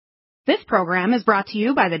This program is brought to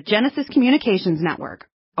you by the Genesis Communications Network,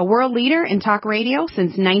 a world leader in talk radio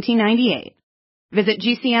since 1998. Visit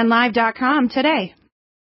GCNlive.com today.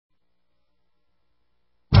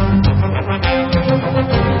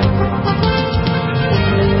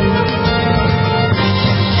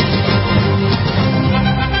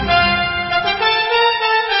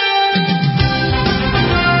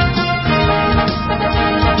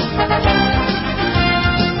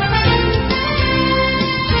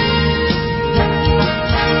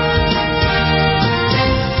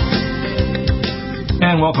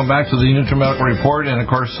 And welcome back to the NutriMedical Report. And, of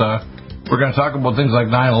course, we're going to talk about things like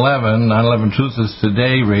 9/11. 9/11 Truth is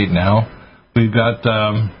today right now. We've got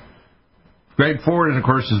Greg Ford, and, of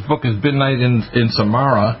course, his book is Midnight in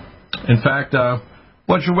Samara. In fact,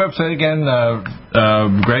 what's your website again,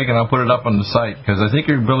 Greg? And I'll put it up on the site, because I think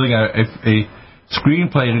you're building a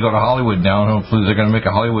screenplay to go to Hollywood now, and hopefully they're going to make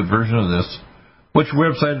a Hollywood version of this. What's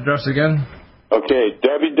your website address again? Okay,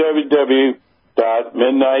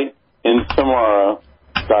 www.midnightinsamara.com.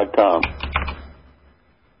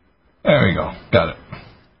 There we go. Got it.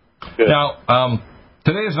 Good. Now,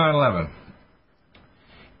 today is 9/11.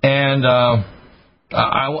 And I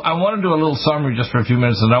want to do a little summary just for a few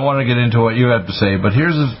minutes, and I want to get into what you have to say. But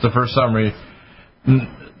here's the first summary.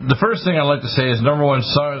 The first thing I'd like to say is, number one,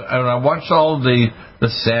 I watched all of the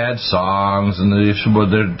sad songs and the issue where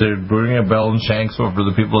they're bringing a bell and shanks over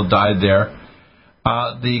the people that died there.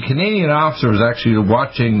 The Canadian officer was actually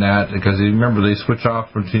watching that, because remember they switch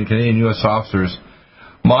off between Canadian and U.S. officers,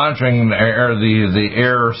 monitoring the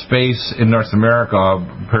airspace in North America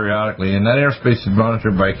periodically, and that airspace is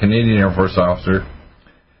monitored by a Canadian Air Force officer.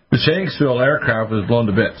 The Shanksville aircraft was blown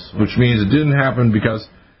to bits, which means it didn't happen because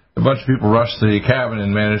a bunch of people rushed to the cabin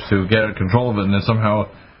and managed to get control of it, and then somehow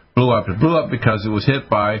blew up. It blew up because it was hit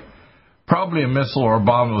by probably a missile or a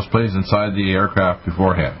bomb that was placed inside the aircraft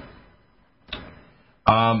beforehand.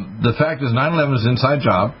 The fact is, 9/11 is an inside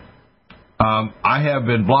job. I have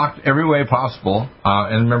been blocked every way possible.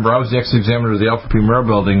 And remember, I was the ex-examiner of the Alpha P Mirror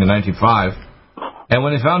building in 1995. And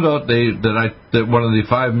when they found out that one of the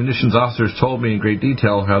 5 munitions officers told me in great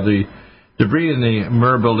detail how the debris in the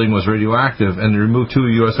Mirror building was radioactive, and they removed 2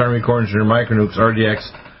 U.S. Army Corps Engineer micronukes,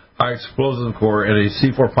 RDX, high explosive core, and a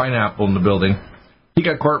C4 Pineapple in the building, he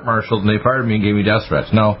got court-martialed, and they fired me and gave me death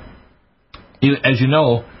threats. Now, as you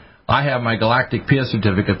know, I have my Galactic PS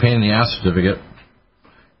certificate, pain in the ass certificate,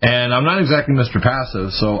 and I'm not exactly Mr.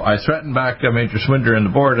 Passive, so I threatened back Major Swindler and the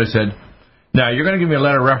board. I said, now, you're going to give me a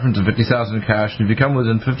letter of reference of $50,000 in cash, and if you come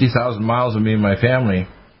within 50,000 miles of me and my family,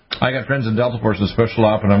 I got friends in Delta Force and Special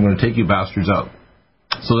Op, and I'm going to take you bastards out.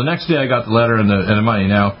 So the next day I got the letter and the money.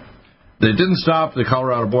 Now, they didn't stop the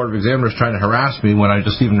Colorado Board of Examiners trying to harass me when I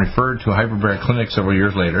just even referred to a hyperbaric clinic several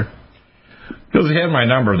years later. Because they had my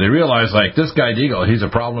number. They realized, like, this guy Deagle, he's a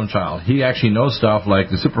problem child. He actually knows stuff like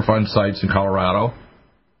the Superfund sites in Colorado.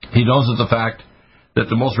 He knows that the fact that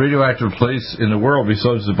the most radioactive place in the world,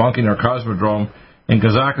 besides debunking our Cosmodrome in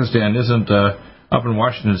Kazakhstan, isn't up in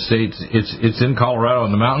Washington State. It's in Colorado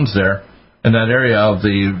in the mountains there, in that area of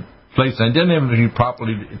the place. And I didn't even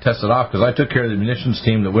properly test it off, because I took care of the munitions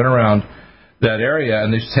team that went around that area,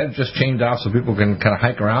 and they had just chained off so people can kind of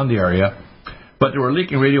hike around the area. But they were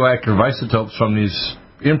leaking radioactive isotopes from these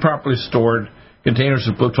improperly stored containers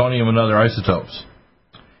of plutonium and other isotopes.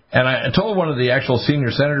 And I told one of the actual senior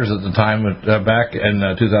senators at the time, back in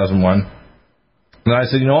 2001, and I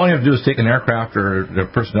said, all you have to do is take an aircraft or a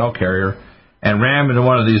personnel carrier and ram into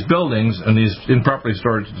one of these buildings and these improperly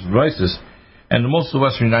stored devices, and most of the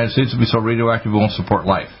western United States will be so radioactive it won't support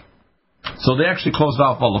life. So they actually closed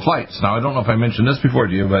off all the flights. Now, I don't know if I mentioned this before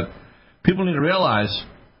to you, but people need to realize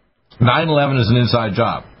 9/11 is an inside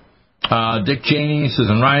job. Dick Cheney,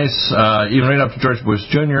 Susan Rice, even right up to George Bush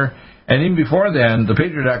Jr., and even before then, the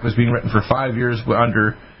Patriot Act was being written for 5 years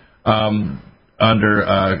under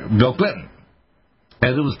Bill Clinton.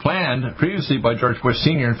 As it was planned previously by George Bush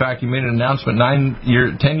Sr. In fact, he made an announcement 10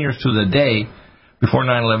 years to the day before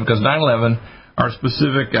 9/11, because 9/11, our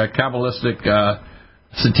specific Kabbalistic,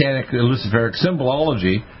 satanic, Luciferic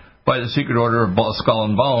symbolology by the secret order of Skull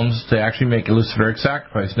and Bones to actually make a Luciferic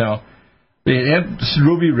sacrifice. Now, they had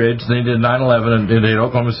Ruby Ridge, they did 9/11, and they did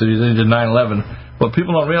Oklahoma City, they did 9/11. But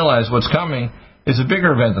people don't realize what's coming is a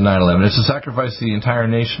bigger event than 9/11. It's a sacrifice to the entire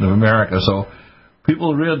nation of America. So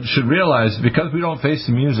people should realize, because we don't face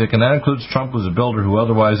the music, and that includes Trump, was a builder who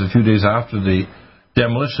otherwise, a few days after the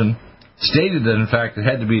demolition, stated that, in fact, it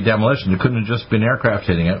had to be a demolition. It couldn't have just been aircraft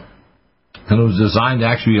hitting it. And it was designed to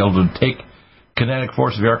actually be able to take kinetic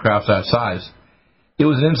force of aircraft that size. It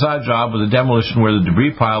was an inside job with a demolition where the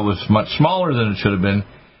debris pile was much smaller than it should have been,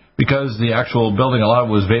 because the actual building, a lot of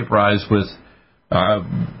it was vaporized with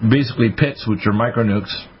basically pits, which are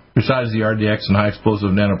micronukes, besides the RDX and high explosive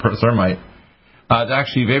nanothermite, to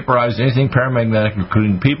actually vaporize anything paramagnetic,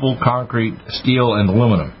 including people, concrete, steel, and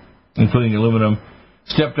aluminum, including aluminum,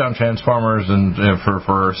 step-down transformers and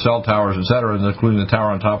for cell towers, etc., including the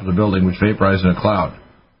tower on top of the building, which vaporized in a cloud.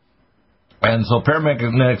 And so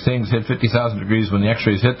paramagnetic things hit 50,000 degrees when the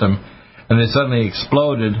X-rays hit them, and they suddenly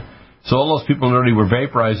exploded. So all those people literally were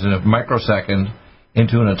vaporized in a microsecond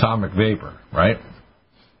into an atomic vapor, right?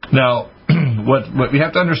 Now, what we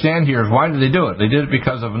have to understand here is why did they do it? They did it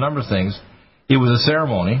because of a number of things. It was a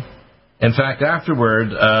ceremony. In fact, afterward,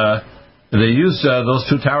 they used those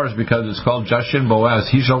two towers because it's called Jushin Boaz.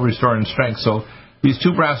 He shall restore in strength. So these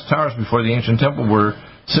two brass towers before the ancient temple were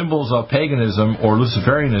symbols of paganism or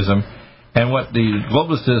Luciferianism. And what the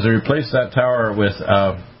globalists did is they replaced that tower with...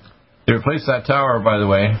 they replaced that tower, by the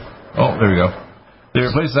way... Oh, there we go. They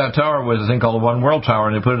replaced that tower with a thing called the One World Tower,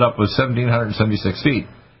 and they put it up with 1,776 feet.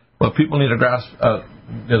 What people need to grasp...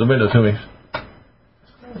 there's a window to me.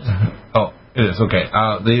 Oh, it is, okay.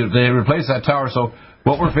 They replaced that tower, so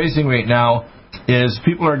what we're facing right now is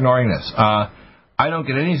people are ignoring this. I don't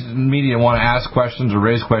get any media want to ask questions or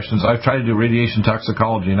raise questions. I've tried to do radiation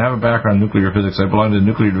toxicology, and I have a background in nuclear physics. I belong to the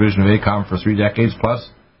nuclear division of ACOM for 3 decades plus.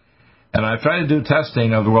 And I've tried to do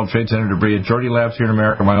testing of the World Trade Center debris at Geordie Labs here in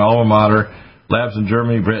America, my alma mater, labs in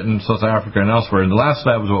Germany, Britain, South Africa, and elsewhere. And the last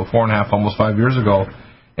lab was about 4.5, almost 5 years ago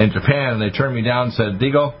in Japan, and they turned me down and said,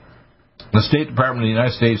 Digo, the State Department of the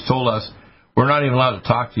United States told us we're not even allowed to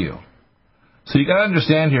talk to you. So you got to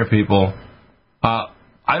understand here, people,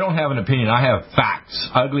 I don't have an opinion. I have facts,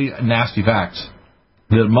 ugly, nasty facts.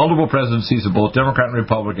 The multiple presidencies of both Democrat and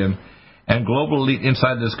Republican and global elite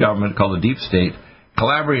inside this government called the Deep State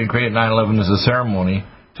collaborate and create 9/11 as a ceremony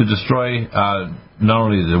to destroy not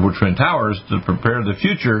only the Twin Towers, to prepare the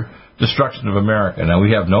future destruction of America. Now,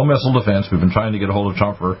 we have no missile defense. We've been trying to get a hold of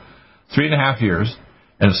Trump for 3.5 years,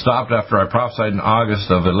 and it stopped after I prophesied in August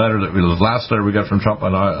of a letter that was the last letter we got from Trump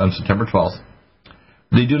on September 12th.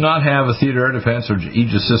 They do not have a theater air defense or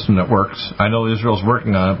Aegis system that works. I know Israel's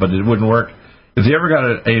working on it, but it wouldn't work. If they ever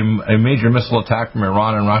got a major missile attack from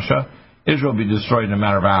Iran and Russia, Israel will be destroyed in a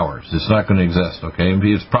matter of hours. It's not going to exist, okay?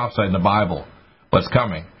 It's prophesied in the Bible what's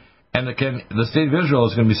coming. And the state of Israel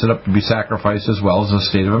is going to be set up to be sacrificed as well as the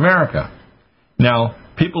state of America. Now,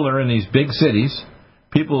 people that are in these big cities,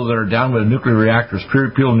 people that are down with nuclear reactors,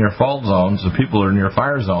 people near fault zones, and people that are near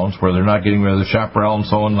fire zones where they're not getting rid of the chaparral and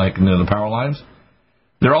so on, like near the power lines,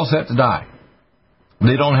 they're all set to die.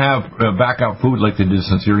 They don't have backup food like they did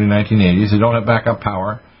since the early 1980s. They don't have backup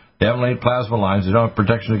power. They haven't laid plasma lines. They don't have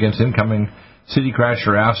protection against incoming city crash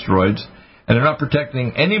or asteroids. And they're not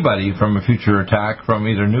protecting anybody from a future attack from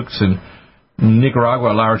either nukes in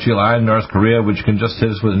Nicaragua, Laurentian Island, North Korea, which can just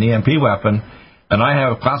hit us with an EMP weapon. And I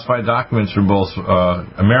have classified documents from both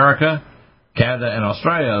America, Canada, and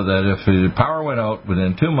Australia that if the power went out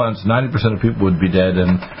within 2 months, 90% of people would be dead.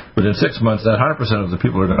 And within 6 months, that 100% of the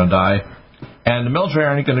people are going to die. And the military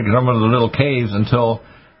aren't going to come into the little caves until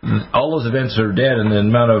all those events are dead, and the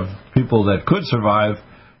amount of people that could survive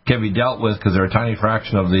can be dealt with because they're a tiny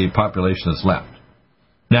fraction of the population that's left.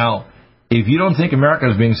 Now, if you don't think America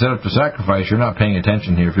is being set up to sacrifice, you're not paying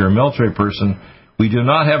attention here. If you're a military person, we do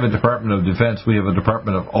not have a Department of Defense. We have a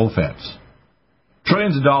Department of Offense.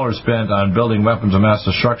 Trillions of dollars spent on building weapons of mass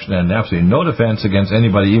destruction and absolutely no defense against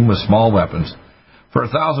anybody, even with small weapons. For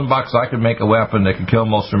 $1,000, I could make a weapon that could kill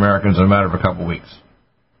most Americans in a matter of a couple of weeks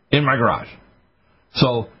in my garage.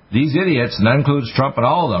 So these idiots, and that includes Trump and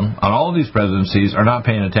all of them, on all of these presidencies, are not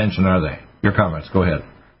paying attention, are they? Your comments, go ahead.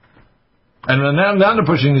 And now they're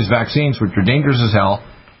pushing these vaccines, which are dangerous as hell.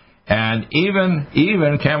 And even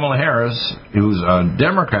Kamala Harris, who's a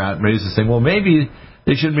Democrat, raised this thing, well, maybe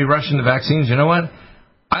they shouldn't be rushing the vaccines. You know what?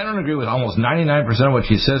 I don't agree with almost 99% of what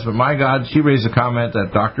she says, but my God, she raised a comment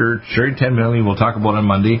that Dr. Sherry Tenpenny will talk about on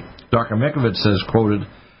Monday. Dr. Mikovits says, quoted,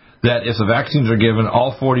 that if the vaccines are given,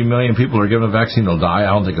 all 40 million people are given a vaccine, they'll die.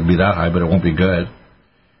 I don't think it'll be that high, but it won't be good.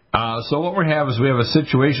 So what we have a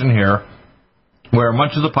situation here where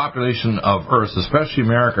much of the population of Earth, especially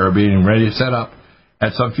America, are being ready to set up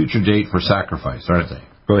at some future date for sacrifice, aren't they?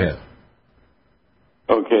 Go ahead.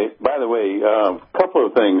 Okay. By the way, a couple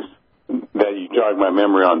of things that you jogged my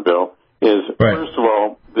memory on, Bill, is, right. First of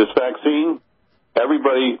all, this vaccine,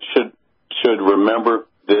 everybody should remember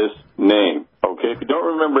this name. Okay, if you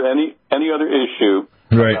don't remember any other issue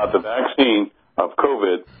right. about the vaccine of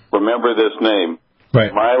COVID, remember this name.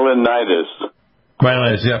 Right. Myelinitis.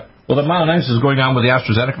 Myelinitis, yeah. Well, the myelinitis is going on with the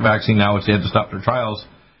AstraZeneca vaccine now, which they had to stop their trials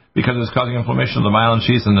because it's causing inflammation of the myelin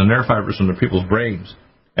sheath and the nerve fibers from the people's brains.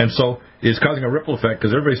 And so it's causing a ripple effect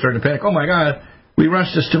because everybody's starting to panic. Oh, my God, we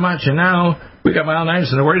rushed this too much, and now we got myelitis,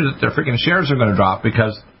 and they're worried that their freaking shares are going to drop,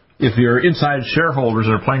 because if you're inside shareholders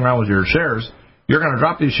that are playing around with your shares, you're going to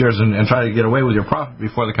drop these shares and try to get away with your profit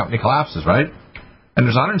before the company collapses, right? And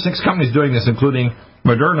there's 106 companies doing this, including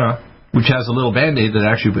Moderna, which has a little Band-Aid that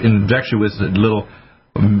actually injects you with little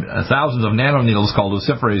thousands of nanoneedles called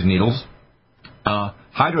luciferase needles,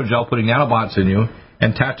 hydrogel putting nanobots in you,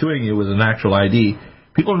 and tattooing you with an actual ID.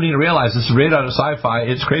 People need to realize this is right out of sci-fi.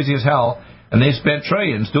 It's crazy as hell, and they spent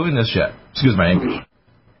trillions doing this shit. Excuse my English.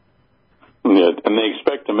 Yeah, and they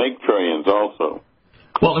expect to make trillions also.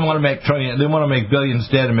 Well, they want to make trillions. They want to make billions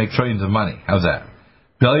dead and make trillions of money. How's that?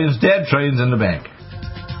 Billions dead, trillions in the bank.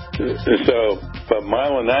 So, but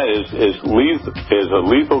myelinitis is a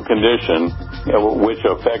lethal condition which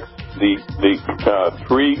affects the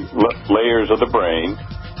three layers of the brain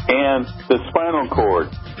and the spinal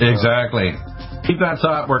cord. Exactly. Keep that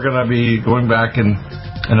thought. We're going to be going back in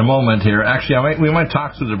a moment here. Actually, we might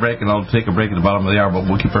talk through the break, and I'll take a break at the bottom of the hour, but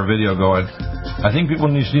we'll keep our video going. I think people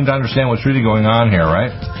need to understand what's really going on here,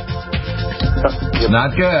 right? It's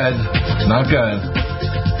not good. Not good.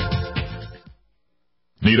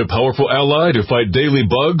 Need a powerful ally to fight daily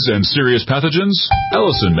bugs and serious pathogens?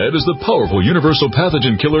 Allicin Med is the powerful universal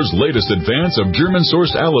pathogen killer's latest advance of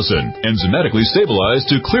German-sourced allicin, enzymatically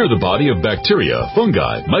stabilized to clear the body of bacteria,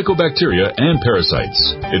 fungi, mycobacteria, and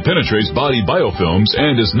parasites. It penetrates body biofilms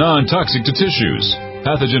and is non-toxic to tissues.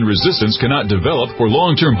 Pathogen resistance cannot develop for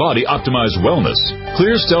long-term body-optimized wellness.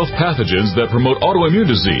 Clear stealth pathogens that promote autoimmune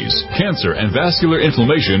disease, cancer, and vascular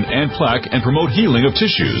inflammation and plaque, and promote healing of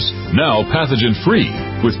tissues. Now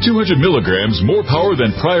pathogen-free. With 200 milligrams more power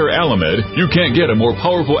than prior Alamed, you can't get a more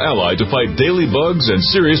powerful ally to fight daily bugs and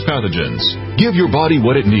serious pathogens. Give your body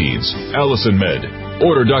what it needs. Allicin Med.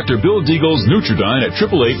 Order Dr. Bill Deagle's Nutridyne at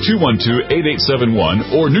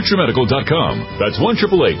 888-212-8871 or NutriMedical.com. That's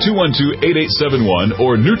 1-888-212-8871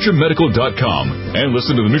 or NutriMedical.com. And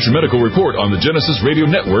listen to the NutriMedical Report on the Genesis Radio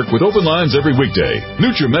Network with open lines every weekday.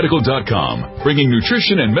 NutriMedical.com, bringing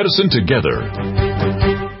nutrition and medicine together.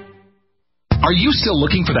 Are you still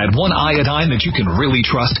looking for that one iodine that you can really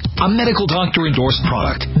trust? A medical doctor-endorsed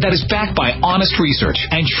product that is backed by honest research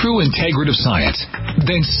and true integrative science?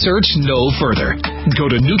 Then search no further.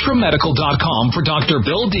 Go to NutriMedical.com for Dr.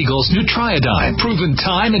 Bill Deagle's Nutriodine, proven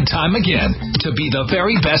time and time again to be the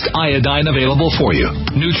very best iodine available for you.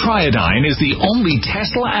 Nutriodine is the only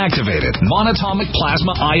Tesla-activated monatomic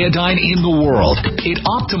plasma iodine in the world. It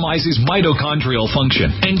optimizes mitochondrial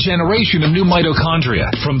function and generation of new mitochondria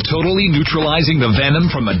from totally neutralizing the venom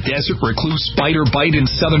from a desert recluse spider bite in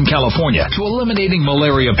Southern California to eliminating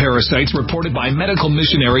malaria parasites reported by medical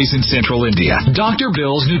missionaries in Central India. Dr.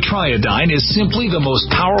 Bill's Nutriodine is simply the most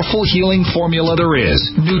powerful healing formula there is.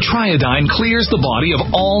 Nutriodine clears the body of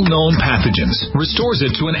all known pathogens, restores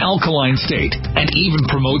it to an alkaline state, and even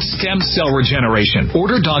promotes stem cell regeneration.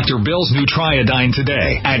 Order Dr. Bill's Nutriodine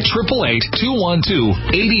today at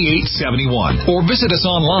 888-212-8871 or visit us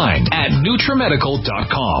online at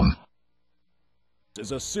NutriMedical.com.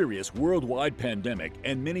 Is a serious worldwide pandemic,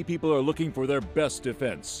 and many people are looking for their best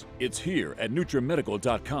defense. It's here at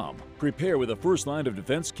NutriMedical.com. Prepare with a first line of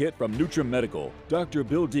defense kit from NutriMedical. Dr.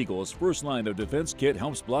 Bill Deagle's first line of defense kit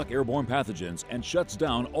helps block airborne pathogens and shuts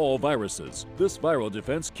down all viruses. This viral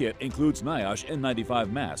defense kit includes NIOSH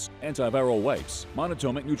N95 masks, antiviral wipes,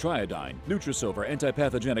 monatomic Nutriodine, Nutrisilver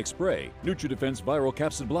antipathogenic spray, NutriDefense viral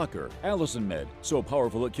capsid blocker, Allicin Med, so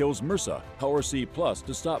powerful it kills MRSA, Power C Plus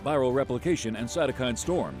to stop viral replication and cytokine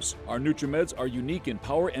storms. Our NutriMeds are unique in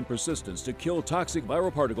power and persistence to kill toxic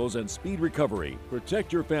viral particles and speed recovery.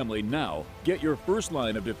 Protect your family now. Get your first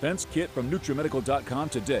line of defense kit from NutriMedical.com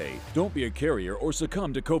today. Don't be a carrier or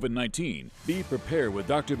succumb to COVID-19. Be prepared with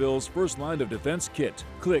Dr. Bill's first line of defense kit.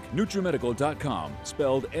 Click NutriMedical.com,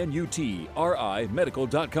 spelled N-U-T-R-I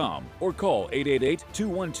Medical.com, or call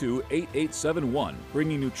 888-212-8871,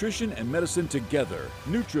 bringing nutrition and medicine together.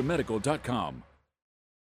 NutriMedical.com.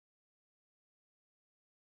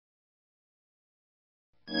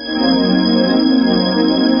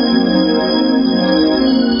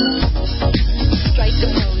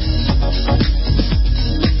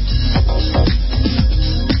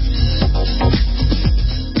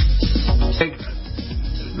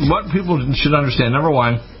 What people should understand, number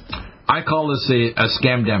one, I call this a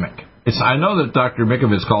scamdemic. I know that Dr.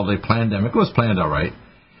 Mikovits called it a plandemic. It was planned all right.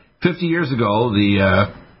 50 years ago, the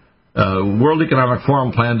World Economic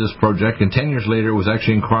Forum planned this project, and 10 years later, it was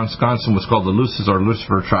actually in Wisconsin, was called the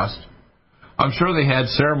Lucifer Trust. I'm sure they had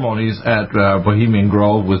ceremonies at Bohemian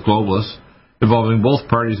Grove with globalists involving both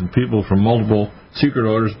parties and people from multiple secret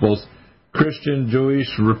orders, both Christian, Jewish,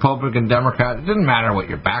 Republican, Democrat. It didn't matter what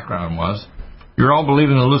your background was. You're all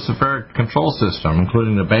believing the Luciferic control system,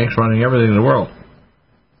 including the banks running everything in the world.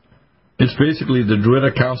 It's basically the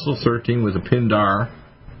Druidic Council 13 with a Pindar,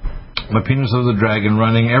 the penis of the dragon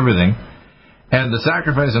running everything. And the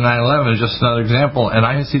sacrifice of 9/11 is just another example. And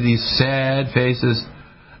I see these sad faces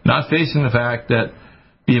not facing the fact that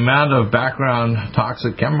the amount of background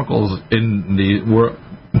toxic chemicals in the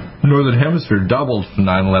northern hemisphere doubled from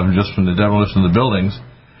 9/11 just from the demolition of the buildings.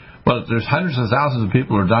 But there's hundreds of thousands of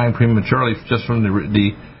people who are dying prematurely just from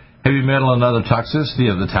the heavy metal and other toxicity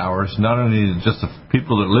of the towers, not only just the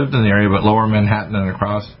people that lived in the area, but lower Manhattan and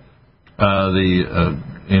across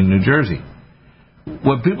in New Jersey.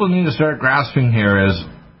 What people need to start grasping here is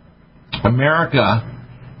America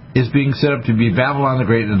is being set up to be Babylon the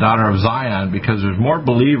Great and the daughter of Zion because there's more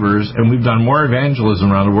believers and we've done more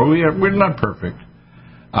evangelism around the world. We're not perfect.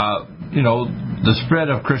 The spread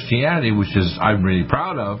of Christianity, which is I'm really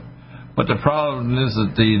proud of, but the problem is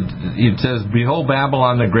that it says, "Behold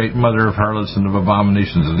Babylon, the great mother of harlots and of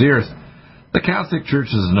abominations of the earth." The Catholic Church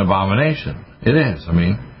is an abomination. It is. I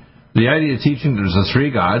mean, the idea of teaching there's the three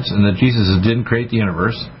gods and that Jesus didn't create the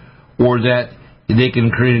universe, or that they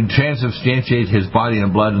can transubstantiate his body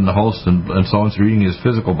and blood in the host and so on through eating his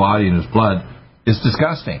physical body and his blood, is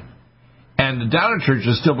disgusting. And the doubter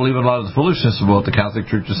churches still believe a lot of the foolishness about the Catholic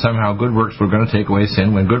Church is somehow good works were going to take away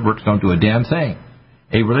sin when good works don't do a damn thing.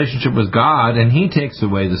 A relationship with God, and he takes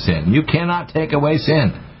away the sin. You cannot take away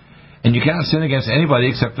sin. And you cannot sin against anybody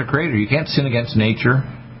except the Creator. You can't sin against nature,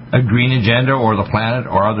 a green agenda, or the planet,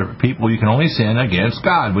 or other people. You can only sin against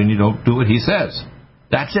God when you don't do what he says.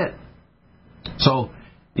 That's it. So,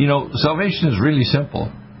 salvation is really simple.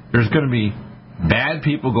 There's going to be bad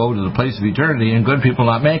people go to the place of eternity and good people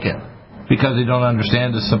not make it because they don't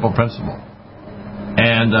understand this simple principle.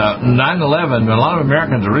 And 9/11, a lot of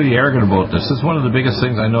Americans are really arrogant about this. This is one of the biggest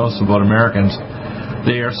things I notice about Americans.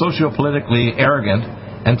 They are socio-politically arrogant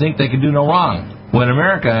and think they can do no wrong. When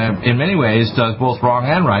America, in many ways, does both wrong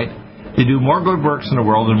and right, they do more good works in the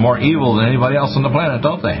world and more evil than anybody else on the planet,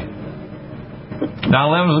 don't they?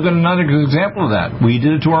 9/11 is another good example of that. We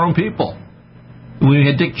did it to our own people. We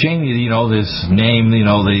had Dick Cheney, this name,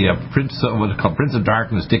 the Prince of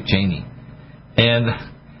Darkness, Dick Cheney. And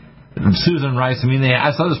Susan Rice,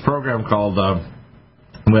 I saw this program called,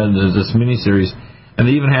 this miniseries, and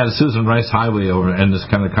they even had a Susan Rice Highway over in this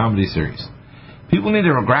kind of comedy series. People need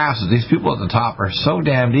to grasp that these people at the top are so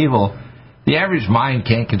damned evil, the average mind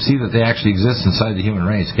can't conceive that they actually exist inside the human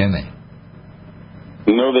race, can they?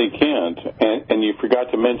 No, they can't. And you forgot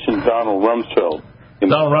to mention Donald Rumsfeld.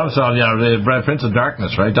 Donald Rumsfeld, the Prince of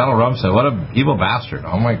Darkness, right? Donald Rumsfeld, what an evil bastard.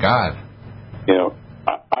 Oh, my God.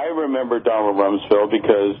 I remember Donald Rumsfeld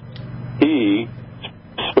because he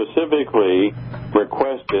specifically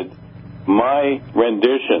requested my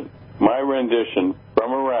rendition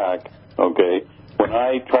from Iraq, okay, when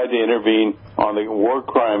I tried to intervene on the war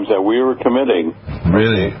crimes that we were committing.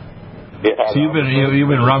 Really? So you've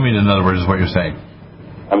been rummied, in other words, is what you're saying.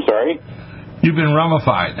 I'm sorry? You've been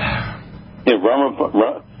rummified. Yeah,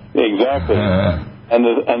 exactly. And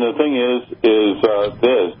the thing is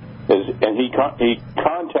he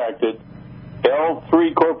contacted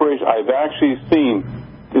L3 Corporation. I've actually seen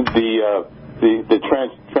the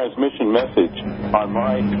transmission message on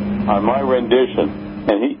my rendition,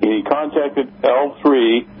 and he contacted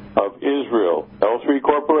L3 of Israel, L3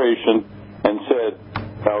 Corporation, and said,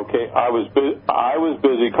 okay, I was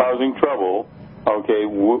busy causing trouble, okay,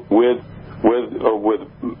 with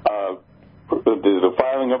the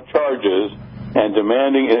filing of charges and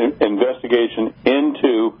demanding an investigation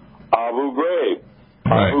into Abu Ghraib,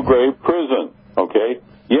 right. Abu Ghraib prison. Okay.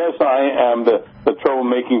 Yes, I am the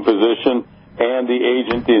troublemaking physician and the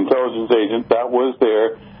intelligence agent that was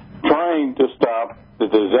there, trying to stop the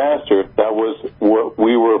disaster that was what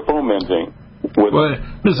we were fomenting. Well,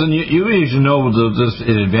 listen, you usually know this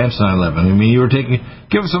in advance 9/11. You were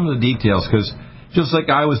give us some of the details, because just like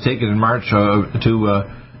I was taken in March to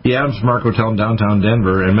the Adams Mark Hotel in downtown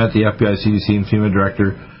Denver and met the FBI, CDC, and FEMA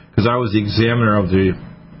director, because I was the examiner of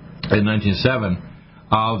in 1907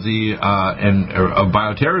 of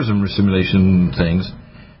bioterrorism simulation things,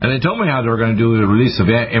 and they told me how they were going to do the release of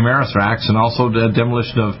Amerithrax and also the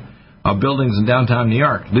demolition of buildings in downtown New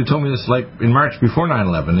York. They told me this like in March before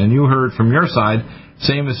 9/11, and you heard from your side,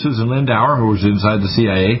 same as Susan Lindauer, who was inside the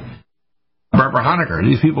CIA, Barbara Honecker.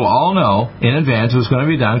 These people all know in advance it was going to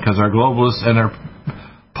be done because our globalists and our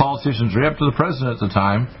politicians right up to the president at the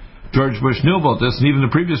time, George Bush, knew about this, and even the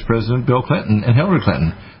previous president, Bill Clinton and Hillary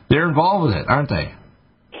Clinton. They're involved with it, aren't they?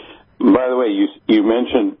 By the way, you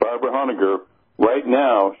mentioned Barbara Honecker. Right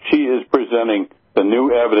now, she is presenting the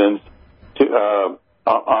new evidence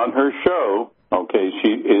on her show, Okay, she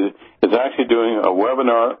is actually doing a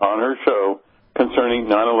webinar on her show concerning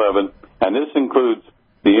 9/11, and this includes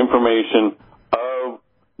the information of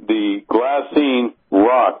the glassine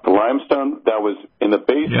rock, the limestone that was in the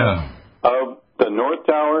basement of the North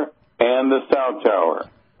Tower and the South Tower.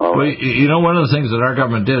 Well, you know, one of the things that our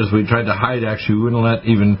government did is we tried to hide, actually. We wouldn't let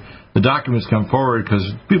even the documents come forward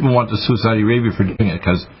because people want to sue Saudi Arabia for doing it,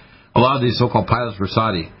 because a lot of these so-called pilots were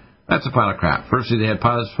Saudi. That's a pile of crap. Firstly, they had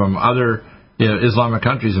pilots from other Islamic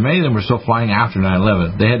countries, and many of them were still flying after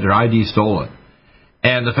 9/11. They had their ID stolen.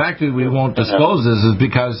 And the fact that we won't disclose this is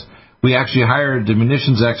because we actually hired the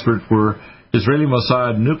munitions expert for Israeli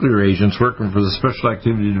Mossad nuclear agents working for the Special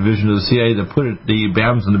Activity Division of the CIA that put the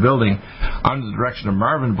BAMs in the building under the direction of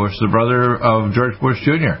Marvin Bush, the brother of George Bush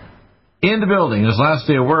Jr. In the building, his last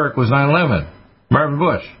day of work was 9/11. Marvin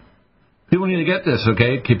Bush. People need to get this,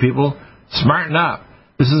 okay? People, smarten up.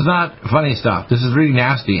 This is not funny stuff. This is really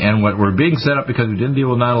nasty. And what we're being set up because we didn't deal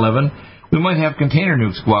with 9/11, we might have container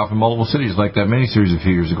nukes go off in multiple cities like that miniseries a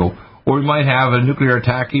few years ago. Or we might have a nuclear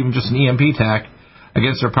attack, even just an EMP attack,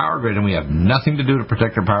 against our power grid, and we have nothing to do to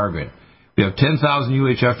protect our power grid. We have 10,000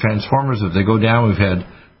 UHF transformers. If they go down, we've had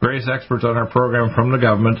various experts on our program from the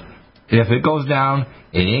government. If it goes down,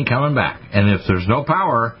 it ain't coming back. And if there's no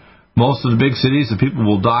power, most of the big cities, the people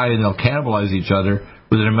will die and they'll cannibalize each other.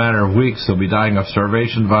 Within a matter of weeks, they'll be dying of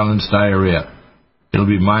starvation, violence, diarrhea. It'll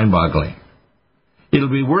be mind-boggling. It'll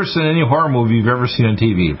be worse than any horror movie you've ever seen on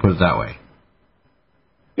TV, put it that way.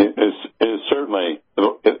 It's certainly,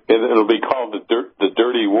 it'll be called the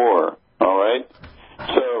Dirty War, all right?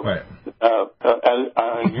 So, right.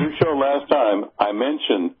 On your show last time, I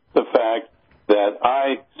mentioned the fact that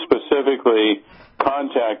I specifically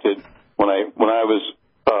contacted, when I was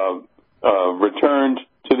returned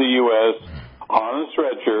to the U.S. on a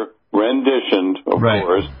stretcher, renditioned, of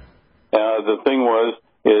course. The thing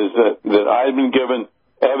is that I've been given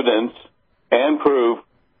evidence and proof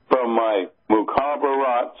from my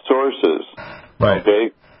Mukhabarat sources. Right.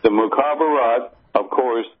 Okay? The Mukhabarat, of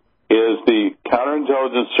course, is the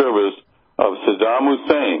counterintelligence service of Saddam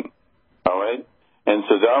Hussein. All right? And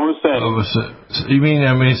Saddam Hussein... You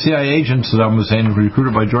mean CIA agent Saddam Hussein was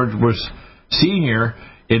recruited by George Bush Sr.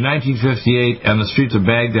 in 1958 on the streets of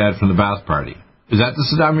Baghdad from the Ba'ath Party. Is that the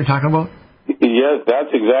Saddam you're talking about? Yes,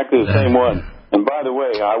 that's exactly the same one. And by the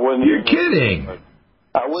way, I wasn't... You're kidding!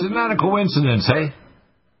 This is not a coincidence, eh?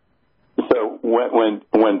 So when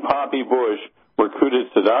Poppy Bush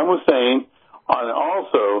recruited Saddam Hussein and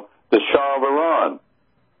also the Shah of Iran,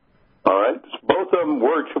 all right? Both of them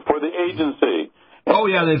worked for the agency. Oh,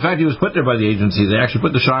 yeah, in fact, he was put there by the agency. They actually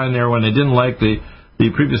put the Shah in there when they didn't like the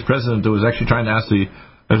previous president that was actually trying to ask the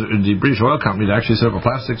British oil company to actually set up a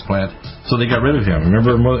plastics plant, so they got rid of him.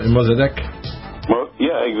 Remember Mossadegh?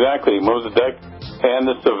 Yeah, exactly. Mossadegh and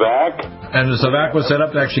the Savak. And the Savak was set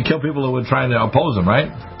up to actually kill people who were trying to oppose him,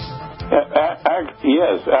 right?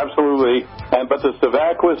 Yes, absolutely. But the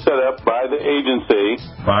Savak was set up by the agency.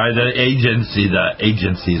 By the agency,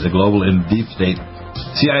 the global and deep state.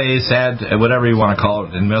 CIA, SAD, whatever you want to call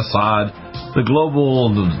it, and Mossad, the global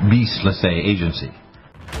beast, let's say, agency.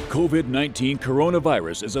 COVID-19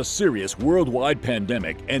 coronavirus is a serious worldwide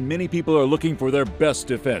pandemic, and many people are looking for their best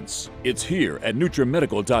defense. It's here at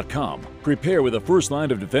NutriMedical.com. Prepare with a first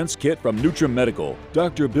line of defense kit from NutriMedical.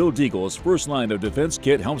 Dr. Bill Deagle's first line of defense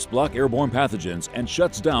kit helps block airborne pathogens and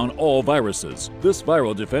shuts down all viruses. This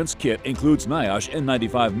viral defense kit includes NIOSH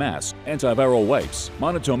N95 mask, antiviral wipes,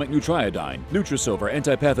 monatomic Nutriodine, Nutrisilver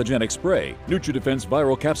antipathogenic spray, NutriDefense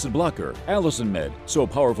viral capsid blocker, Allison Med, so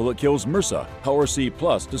powerful it kills MRSA, Power C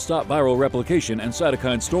Plus to stop viral replication and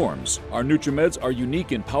cytokine storms. Our NutriMeds are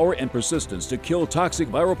unique in power and persistence to kill toxic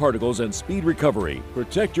viral particles and speed recovery.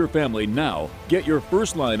 Protect your family now. Get your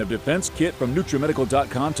first line of defense kit from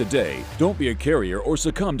NutriMedical.com today. Don't be a carrier or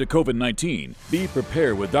succumb to COVID-19. Be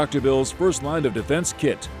prepared with Dr. Bill's first line of defense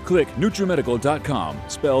kit. Click NutriMedical.com,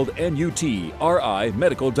 spelled N-U-T-R-I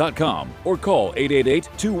medical.com, or call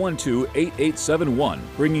 888-212-8871,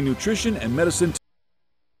 bringing nutrition and medicine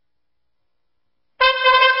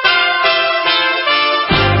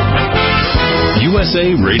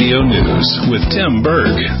USA Radio News with Tim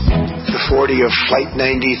Berg. The 40 of Flight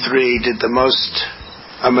 93 did the most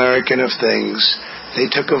American of things. They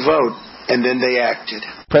took a vote, and then they acted.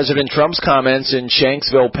 President Trump's comments in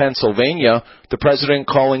Shanksville, Pennsylvania, the president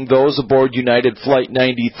calling those aboard United Flight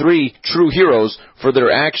 93 true heroes for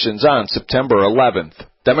their actions on September 11th.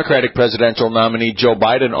 Democratic presidential nominee Joe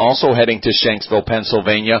Biden also heading to Shanksville,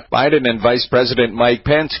 Pennsylvania. Biden and Vice President Mike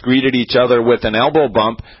Pence greeted each other with an elbow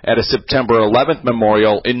bump at a September 11th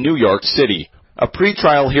memorial in New York City. A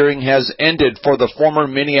pretrial hearing has ended for the former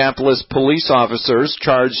Minneapolis police officers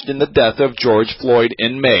charged in the death of George Floyd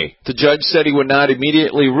in May. The judge said he would not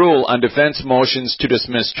immediately rule on defense motions to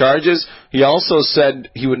dismiss charges. He also said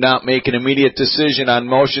he would not make an immediate decision on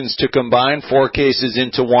motions to combine 4 cases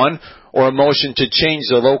into one or a motion to change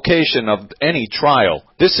the location of any trial.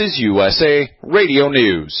 This is USA Radio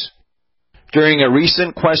News. During a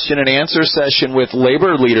recent question and answer session with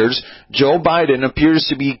labor leaders, Joe Biden appears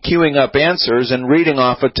to be queuing up answers and reading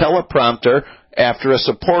off a teleprompter after a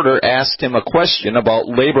supporter asked him a question about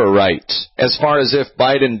labor rights. As far as if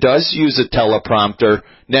Biden does use a teleprompter,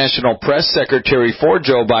 National Press Secretary for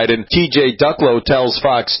Joe Biden, T.J. Ducklow, tells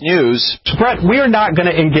Fox News, Brett, we are not going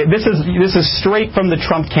to engage. This is straight from the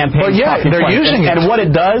Trump campaign. Well, yeah, they're using it. And what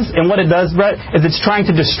it does, Brett, is it's trying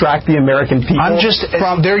to distract the American people.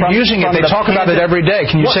 They're using it. They talk about it every day.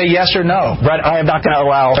 Can you say yes or no? Brett, I am not going to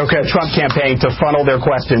allow the Trump campaign to funnel their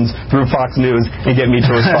questions through Fox News and get me to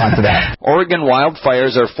respond to that. Oregon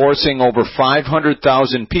wildfires are forcing over 500,000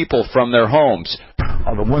 people from their homes.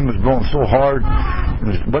 The wind was blowing so hard,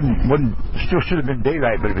 still should have been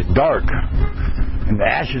daylight, but it was dark. And the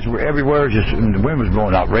ashes were everywhere, and the wind was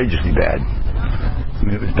blowing outrageously bad. I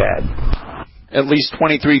mean, it was bad. At least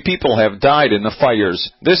 23 people have died in the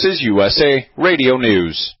fires. This is USA Radio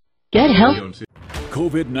News. Get help.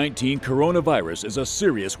 COVID-19 coronavirus is a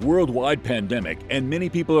serious worldwide pandemic, and many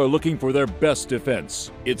people are looking for their best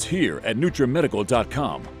defense. It's here at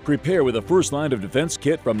NutriMedical.com. Prepare with a first line of defense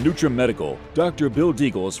kit from NutriMedical. Dr. Bill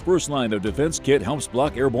Deagle's first line of defense kit helps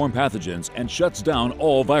block airborne pathogens and shuts down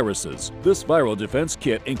all viruses. This viral defense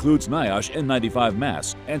kit includes NIOSH N95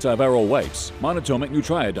 mask, antiviral wipes, monatomic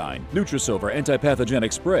nutriodine, Nutrisilver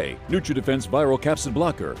antipathogenic spray, NutriDefense viral capsid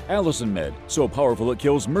blocker, Allison Med, so powerful it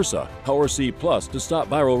kills MRSA, Power C Plus to stop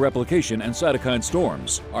viral replication and cytokine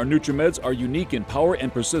storms. Our NutriMeds are unique in power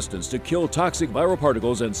and persistence to kill toxic viral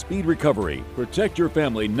particles and speed recovery. Protect your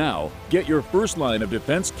family now. Get your first line of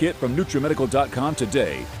defense kit from NutriMedical.com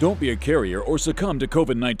today. Don't be a carrier or succumb to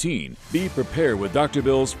COVID-19. Be prepared with Dr.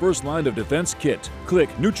 Bill's first line of defense kit. Click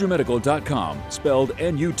NutriMedical.com, spelled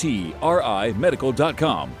N-U-T-R-I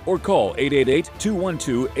Medical.com, or call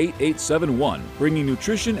 888-212-8871, bringing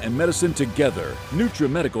nutrition and medicine together.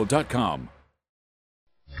 NutriMedical.com.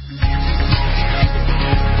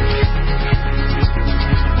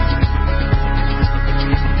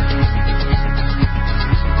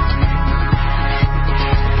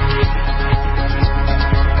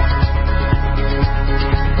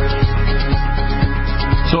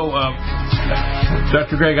 So,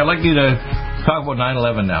 Dr. Greg, I'd like you to talk about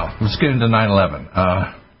 9/11 now. Let's get into 9/11.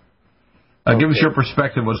 Give us your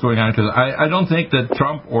perspective of what's going on, because I don't think that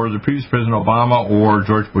Trump or the previous President Obama or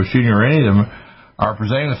George Bush Jr. or any of them are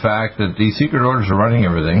presenting the fact that the secret orders are running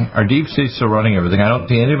everything. Our deep state's still running everything. I don't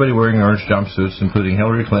see anybody wearing orange jumpsuits, including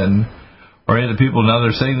Hillary Clinton or any of the people. Now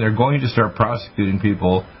they're saying they're going to start prosecuting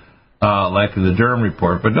people like the Durham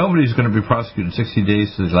report, but nobody's going to be prosecuted 60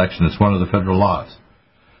 days to the election. It's one of the federal laws.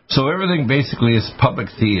 So everything basically is public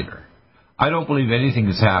theater. I don't believe anything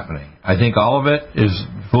is happening. I think all of it is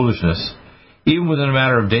foolishness. Even within a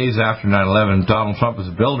matter of days after 9/11, Donald Trump, as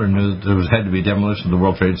a builder, knew that there had to be demolition of the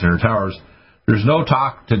World Trade Center towers. There's no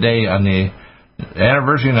talk today on the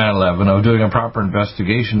anniversary of 9/11 of doing a proper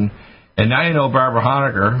investigation. And now you know Barbara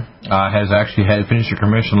Honecker has actually had finished her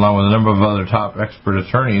commission along with a number of other top expert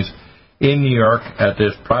attorneys in New York at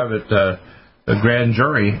this private grand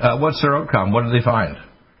jury. What's their outcome? What did they find?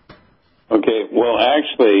 Okay, well,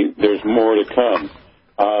 actually, there's more to come.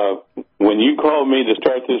 When you called me to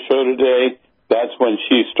start this show today, that's when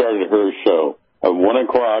she started her show at 1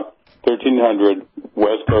 o'clock, 1300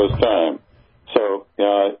 West Coast time. So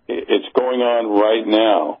it's going on right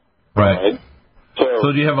now. Right.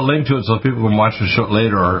 So do you have a link to it so people can watch the show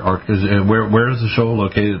later, or where is the show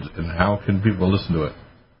located, and how can people listen to it?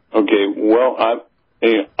 Okay, well, I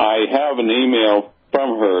have an email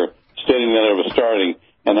from her stating that it was starting,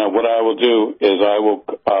 and what I will do is I will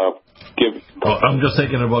give... Well, I'm just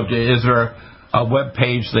thinking about, is there a web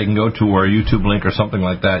page they can go to, or a YouTube link or something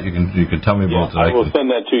like that? You can tell me about that. I will send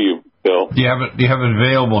that to you, Bill. Do you have it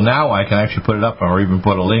available now? I can actually put it up, or even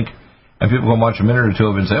put a link, and people can watch a minute or two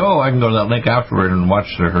of it and say, oh, I can go to that link afterward and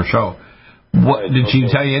watch her show. What did she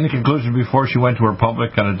tell you any conclusion before she went to her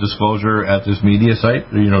public kind of disclosure at this media site?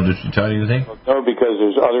 Did she tell you anything? No, because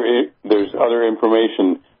there's other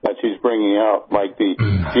information that she's bringing out, like the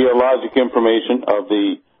geologic information of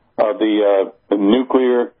the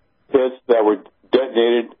nuclear hits that were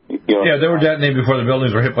detonated. Yeah, they were detonated before the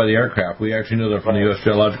buildings were hit by the aircraft. We actually knew that from the U.S.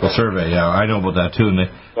 Geological Survey. Yeah, I know about that too. And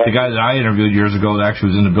the guy that I interviewed years ago that actually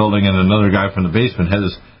was in the building, and another guy from the basement had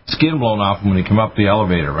his skin blown off him when he came up the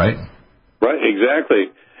elevator, right? Right,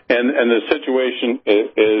 exactly. And the situation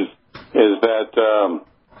is that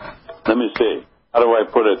let me see. How do I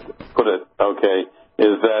put it? Okay,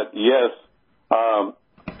 is that yes?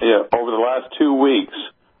 Over the last 2 weeks,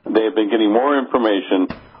 they have been getting more information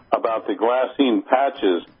about the glassine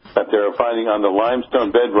patches that they're finding on the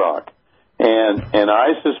limestone bedrock, and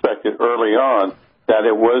I suspected early on that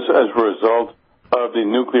it was as a result of the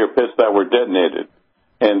nuclear pits that were detonated.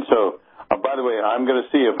 And so, by the way, I'm going to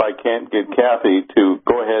see if I can't get Kathy to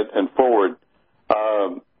go ahead and forward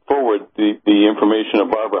the information of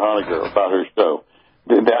Barbara Honecker about her show.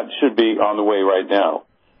 That should be on the way right now.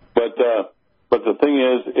 But the thing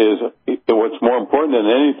is what's more important than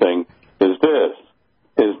anything is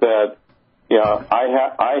that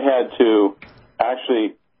I had to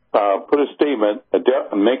actually put a statement,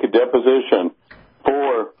 make a deposition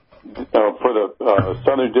for the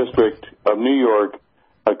Southern District of New York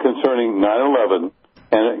concerning 9/11,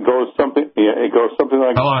 and it goes something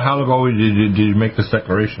like. How long ago did you make this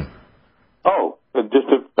declaration? Oh, just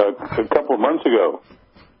a couple of months ago.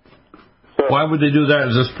 So, why would they do that?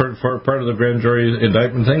 Is this part of the grand jury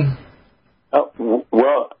indictment thing?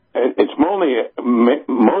 Well, it's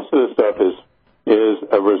most of the stuff is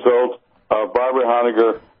a result of Barbara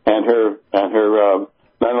Honecker and her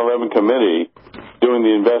 9/11 committee doing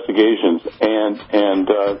the investigations, and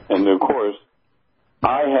of course,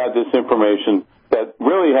 I had this information that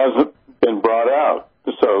really hasn't been brought out.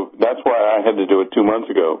 So that's why I had to do it 2 months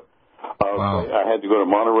ago. Wow. I had to go to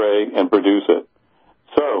Monterey and produce it.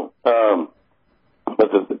 So,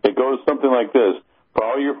 but it goes something like this. For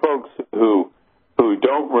all your folks who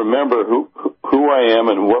don't remember who I am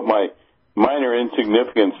and what my minor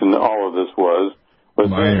insignificance in all of this was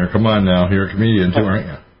minor. Come on now, you're a comedian too, aren't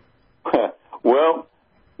you?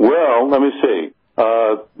 well, let me see.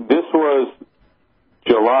 This was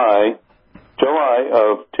July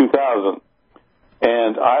of 2000.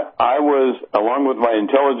 And I was, along with my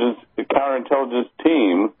counterintelligence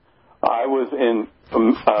team, I was in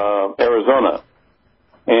Arizona,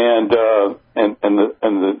 and the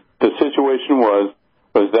situation was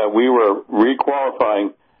that we were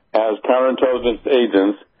requalifying as counterintelligence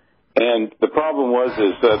agents, and the problem was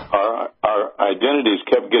that our identities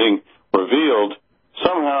kept getting revealed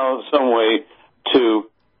somehow, some way to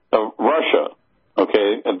Russia,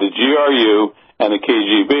 okay, the GRU and the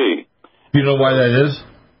KGB. You know why that is?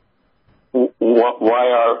 Why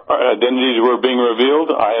our identities were being revealed?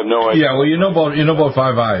 I have no idea. Yeah, well, you know about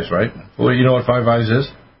Five Eyes, right? Well, you know what Five Eyes is?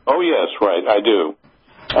 Oh yes, right, I do.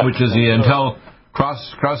 Which is the intel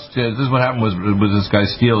cross. This is what happened with this guy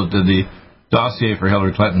Steele that did the dossier for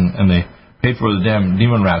Hillary Clinton, and they paid for the damn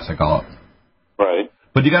demon rats, I call it. Right.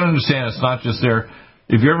 But you got to understand, it's not just there.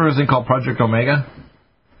 If you ever heard a thing called Project Omega?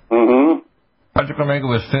 Mm-hmm. Project Omega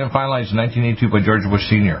was finalized in 1982 by George Bush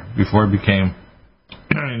Sr. before he became,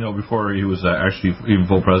 before he was actually even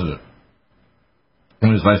full president. He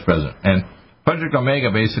was vice president. And Project Omega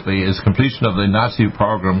basically is completion of the Nazi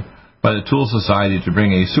program by the Tool Society to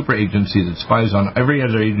bring a super agency that spies on every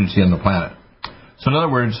other agency on the planet. So in other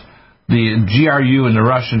words, the GRU and the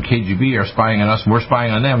Russian KGB are spying on us, and we're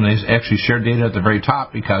spying on them, and they actually share data at the very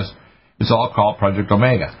top because it's all called Project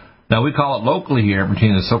Omega. Now, we call it locally here,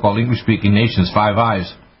 between the so-called English-speaking nations, Five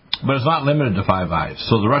Eyes, but it's not limited to Five Eyes.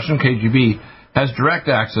 So the Russian KGB has direct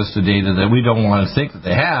access to data that we don't want to think that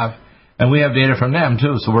they have, and we have data from them,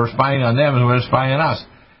 too. So we're spying on them, and we're spying on us.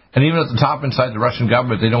 And even at the top inside the Russian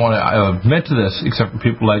government, they don't want to admit to this, except for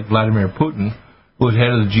people like Vladimir Putin, who's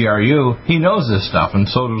head of the GRU. He knows this stuff, and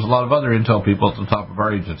so there's a lot of other intel people at the top of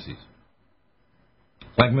our agencies.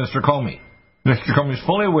 Like Mr. Comey. Mr. Comey is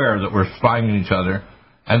fully aware that we're spying on each other,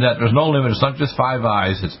 and that there's no limit. It's not just Five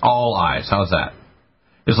Eyes, it's all eyes. How's that?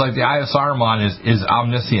 It's like the Eye of Saruman is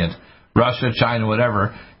omniscient. Russia, China,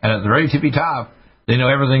 whatever. And at the very tippy top, they know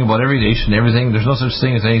everything about every nation, everything. There's no such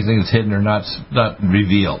thing as anything that's hidden or not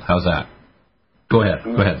revealed. How's that? Go ahead.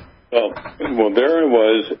 Well, there it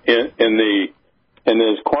was in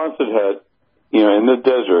this Quonset hut, in the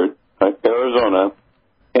desert, Arizona.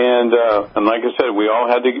 And like I said, we all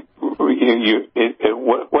had to.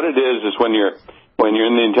 What it is when you're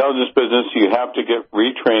in the intelligence business, you have to get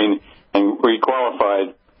retrained and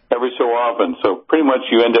requalified every so often. So pretty much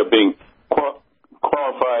you end up being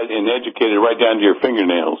qualified and educated right down to your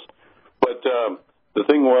fingernails. But the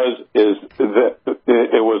thing is that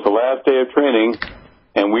it was the last day of training,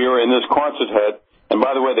 and we were in this Quonset hut. And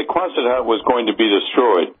by the way, the Quonset hut was going to be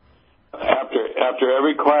destroyed after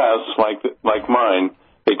every class like mine.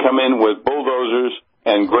 They come in with bulldozers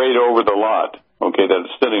and grade over the lot, okay, that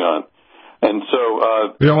it's sitting on. And so...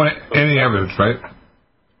 you don't want any evidence, right?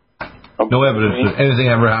 No evidence that anything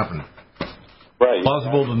ever happened. Right.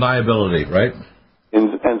 Plausible deniability, right? And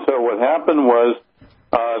so what happened was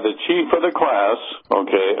the chief of the class,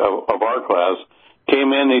 of our class,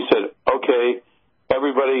 came in and he said, okay,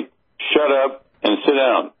 everybody shut up and sit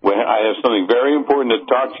down. I have something very important to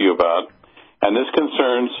talk to you about, and this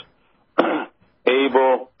concerns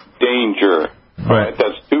able danger. Right.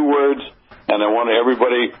 That's 2 words, and I want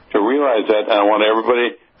everybody to realize that, and I want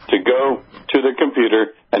everybody to go to the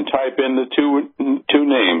computer and type in the two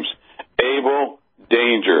names, able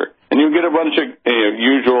danger. And you'll get a bunch of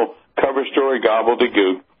usual cover story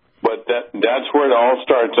gobbledygook, but that's where it all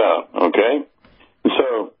starts out, okay?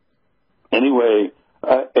 So, anyway,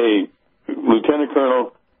 a lieutenant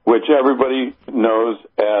colonel, which everybody knows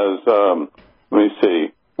as, let me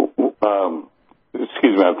see,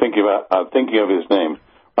 excuse me, I'm thinking of his name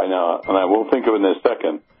right now, and I will think of it in a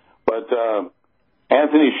second, but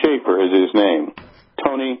Anthony Schaefer is his name,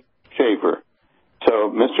 Tony Schaefer.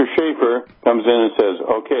 So Mr. Schaefer comes in and says,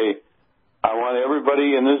 okay, I want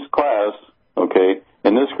everybody in this class,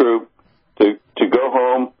 in this group, to go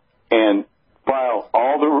home and file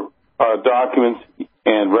all the documents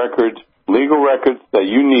and records, legal records that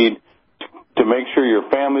you need to make sure your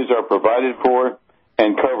families are provided for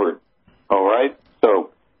and covered. All right?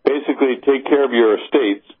 So basically take care of your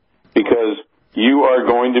estates because you are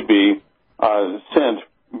going to be sent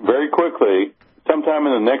very quickly, sometime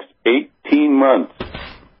in the next 18 months.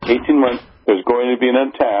 18 months, there's going to be an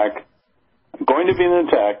attack.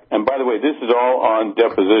 And by the way, this is all on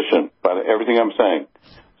deposition, by everything I'm saying.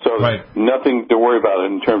 So right. Nothing to worry about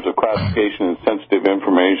in terms of classification and sensitive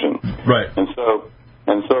information. Right. And so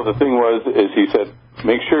the thing is he said,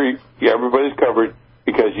 make sure everybody's covered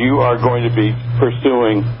because you are going to be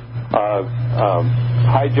pursuing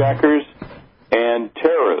hijackers and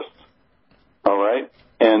terrorists. All right?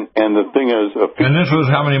 And the thing is... And this was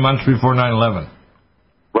how many months before 9/11?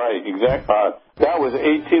 Right, exactly. That was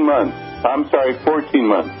 18 months. I'm sorry, 14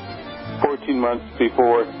 months. 14 months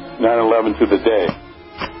before 9/11 to the day.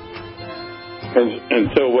 And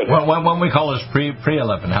so what... What we call this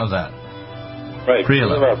pre-11, how's that? Right.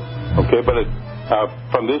 Pre-11. Okay, but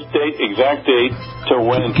from this date, exact date, to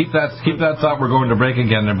when... Keep that thought. We're going to break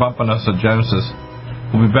again. They're bumping us at Genesis.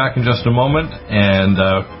 We'll be back in just a moment, and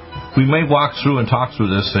we may walk through and talk through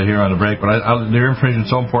this here on the break, but their information is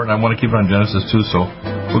so important, I want to keep it on Genesis too, so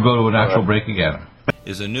we'll go to an actual break again.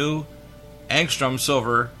 Is a new angstrom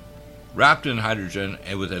silver wrapped in hydrogen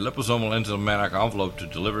and with a liposomal enzymatic envelope to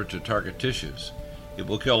deliver to target tissues. It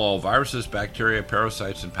will kill all viruses, bacteria,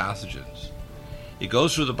 parasites, and pathogens. It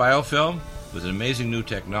goes through the biofilm with an amazing new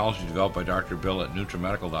technology developed by Dr. Bill at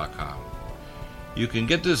NutriMedical.com. You can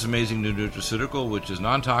get this amazing new nutraceutical, which is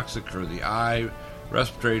non-toxic for the eye,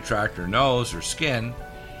 respiratory tract, or nose, or skin,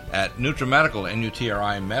 at NutriMedical,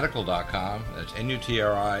 NutriMedical.com. That's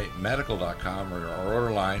NutriMedical.com, or our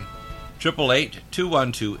order line,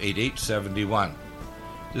 888-212-8871.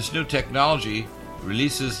 This new technology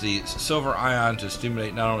releases the silver ion to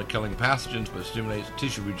stimulate not only killing pathogens, but stimulates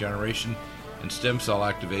tissue regeneration and stem cell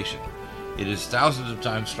activation. It is thousands of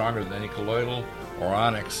times stronger than any colloidal or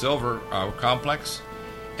onyx silver complex,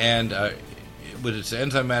 and with its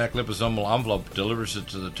enzymatic liposomal envelope, delivers it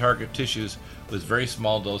to the target tissues with very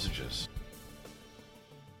small dosages.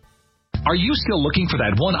 Are you still looking for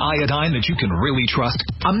that one iodine that you can really trust?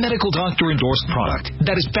 A medical doctor-endorsed product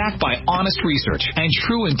that is backed by honest research and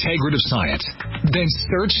true integrative science? Then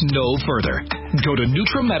search no further. Go to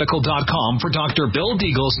NutriMedical.com for Dr. Bill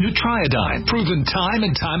Deagle's Nutriodine, proven time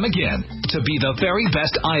and time again to be the very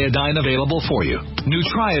best iodine available for you.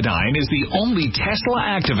 Nutriodine is the only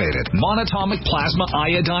Tesla-activated monatomic plasma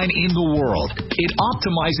iodine in the world. It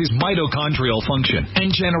optimizes mitochondrial function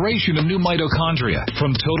and generation of new mitochondria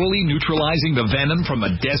from totally neutralizing the venom from a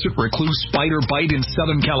desert recluse spider bite in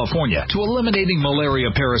Southern California to eliminating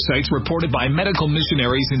malaria parasites reported by medical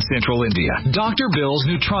missionaries in Central India. Dr. Bill's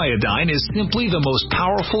Nutriodine is simply the most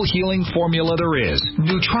powerful healing formula there is.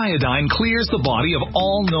 Nutriodine clears the body of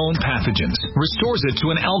all known pathogens, restores it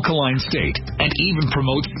to an alkaline state, and even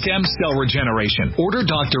promotes stem cell regeneration. Order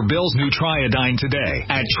Dr. Bill's Nutriodine today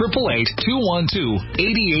at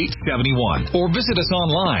 888-212-8871 or visit us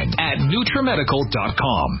online at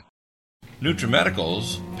NutriMedical.com.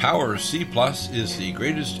 NutriMedical's Power C Plus is the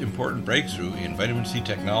greatest important breakthrough in vitamin C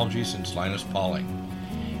technology since Linus Pauling.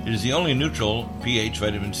 It is the only neutral pH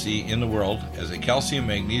vitamin C in the world as a calcium,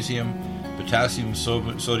 magnesium, potassium,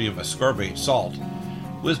 sodium ascorbate salt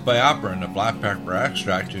with BioPerine, a black pepper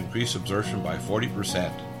extract, to increase absorption by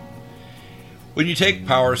 40%. When you take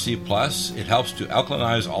Power C Plus, it helps to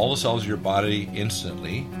alkalinize all the cells of your body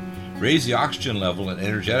instantly, raise the oxygen level and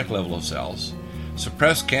energetic level of cells,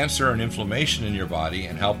 suppress cancer and inflammation in your body,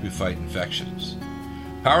 and help you fight infections.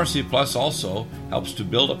 Power C Plus also helps to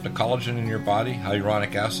build up the collagen in your body,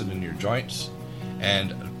 hyaluronic acid in your joints,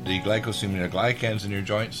 and the glycosaminoglycans in your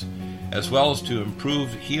joints, as well as to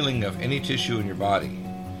improve healing of any tissue in your body.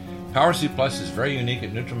 Power C Plus is very unique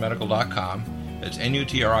at NutriMedical.com. It's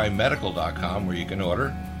NutriMedical.com where you can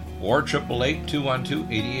order, or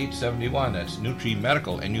 888-212-8871. That's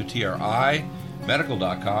NutriMedical, NUTRI,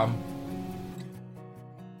 medical.com.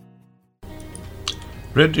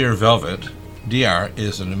 Red Deer Velvet DR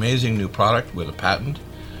is an amazing new product with a patent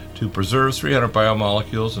to preserve 300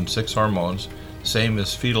 biomolecules and 6 hormones, same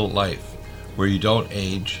as fetal life, where you don't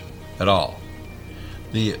age at all.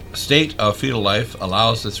 The state of fetal life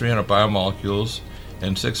allows the 300 biomolecules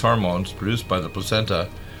and 6 hormones produced by the placenta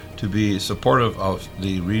to be supportive of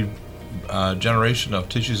the regeneration of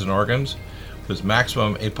tissues and organs, with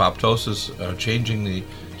maximum apoptosis, changing the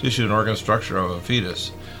tissue and organ structure of a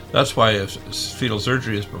fetus. That's why if fetal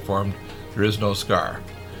surgery is performed, there is no scar.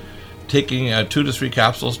 Taking 2 to 3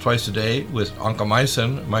 capsules twice a day with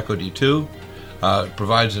oncomycin, Myco D2,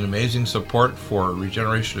 provides an amazing support for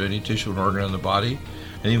regeneration of any tissue and organ in the body,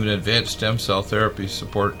 and even advanced stem cell therapy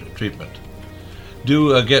support treatment.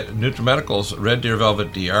 Do get NutriMedical's Red Deer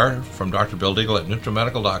Velvet DR from Dr. Bill Deagle at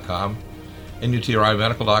NutriMedical.com,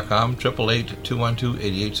 NUTRIMedical.com,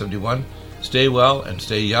 888-212-8871. Stay well and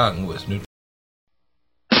stay young with Nutri.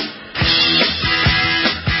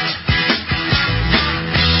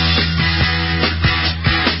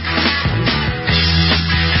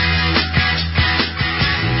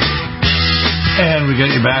 And we get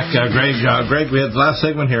you back, Greg. Greg, we had the last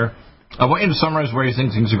segment here. I want you to summarize where you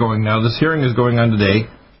think things are going now. This hearing is going on today.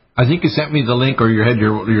 I think you sent me the link, or your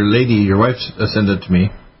wife sent it to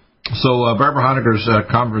me. So Barbara Honegger's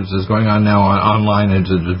conference is going on now online.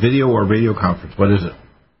 Is it a video or radio conference? What is it?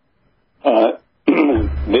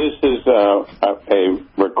 This is a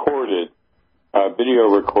video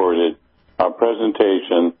recorded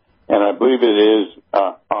presentation, and I believe it is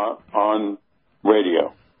on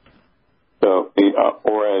radio. So,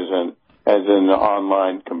 or as in an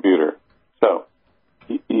online computer. So,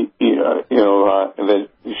 that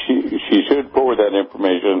she should forward that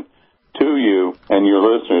information to you and your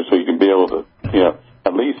listeners, so you can be able to,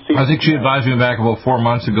 at least see. I think she advised me back about 4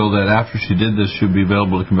 months ago that after she did this, she'd be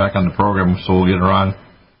available to come back on the program. So we'll get her on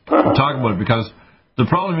and talk about it, because the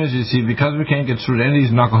problem is, you see, because we can't get through to any of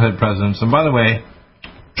these knucklehead presidents. And by the way,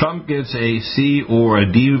 Trump gets a C or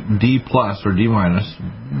a D plus or D minus,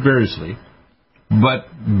 variously.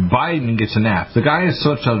 But Biden gets an F. The guy is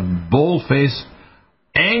such a bold-faced,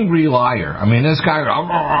 angry liar. I mean, this guy,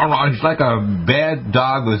 he's like a bad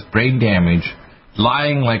dog with brain damage,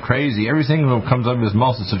 lying like crazy. Everything that comes out of his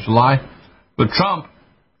mouth is such a lie. But Trump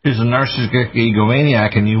is a narcissistic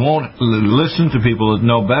egomaniac, and you won't listen to people that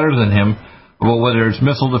know better than him about whether it's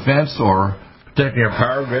missile defense or protecting our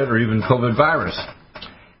power grid or even COVID virus.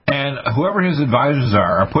 And whoever his advisors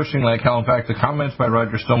are pushing like hell. In fact, the comments by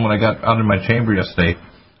Roger Stone when I got out of my chamber yesterday,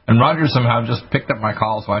 and Roger somehow just picked up my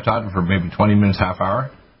call, so I talked to him for maybe 20 minutes, half hour.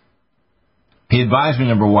 He advised me,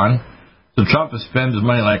 number one, that Trump spends his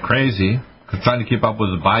money like crazy, trying to keep up with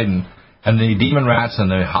the Biden, and the demon rats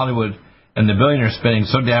and the Hollywood and the billionaires spending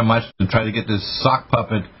so damn much to try to get this sock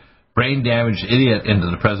puppet, brain-damaged idiot into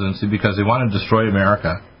the presidency because they want to destroy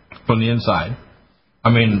America from the inside. I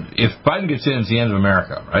mean, if Biden gets in, it's the end of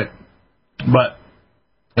America, right? But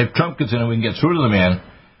if Trump gets in and we can get through to the man,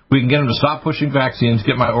 we can get him to stop pushing vaccines,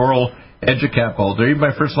 get my oral EduCap holder. Even my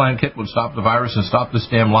first-line kit would stop the virus and stop this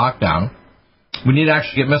damn lockdown. We need to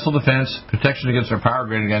actually get missile defense, protection against our power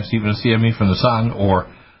grid, against even a CME from the sun, or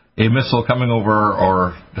a missile coming over,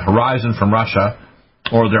 or the horizon from Russia,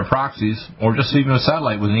 or their proxies, or just even a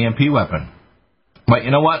satellite with an EMP weapon. But you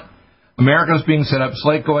know what? America's being set up. It's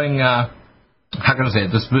like going... how can I say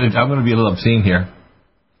it? I'm going to be a little obscene here.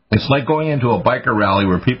 It's like going into a biker rally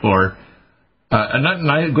where people are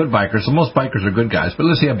not good bikers. So most bikers are good guys, but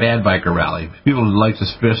let's say a bad biker rally. People who like to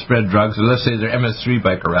spread drugs. Or let's say they're MS3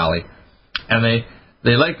 biker rally, and they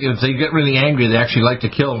like, if they get really angry, they actually like to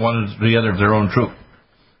kill one or the other of their own troop.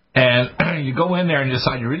 And you go in there and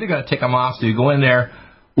decide you're really going to take them off. So you go in there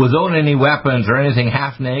without any weapons or anything,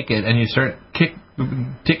 half naked, and you start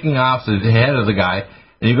ticking off the head of the guy.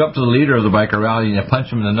 And you go up to the leader of the biker rally and you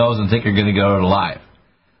punch him in the nose and think you're going to get out alive.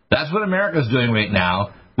 That's what America's doing right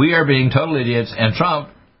now. We are being total idiots, and Trump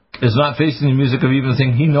is not facing the music of even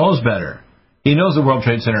thinking he knows better. He knows the World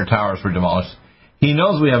Trade Center towers were demolished. He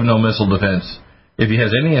knows we have no missile defense, if he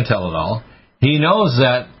has any intel at all. He knows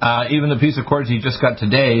that even the peace accords he just got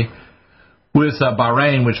today with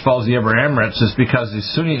Bahrain, which follows the Arab Emirates, is because the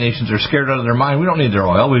Sunni nations are scared out of their mind. We don't need their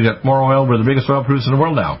oil. We've got more oil. We're the biggest oil producer in the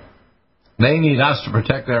world now. They need us to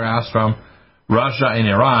protect their ass from Russia and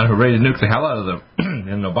Iran, who are ready to nuke the hell out of them.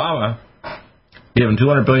 And Obama gave them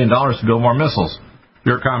 $200 billion to build more missiles.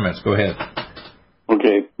 Your comments. Go ahead.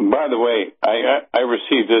 Okay. By the way, I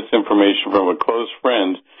received this information from a close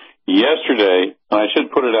friend yesterday, and I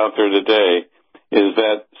should put it out there today, is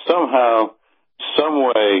that somehow, some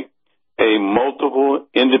way, a multiple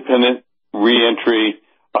independent reentry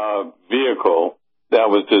vehicle that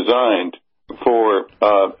was designed for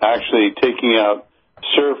actually taking out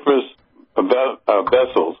surface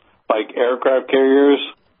vessels like aircraft carriers,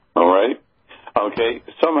 all right? Okay,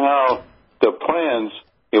 somehow the plans,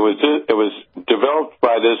 it was developed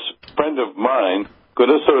by this friend of mine, good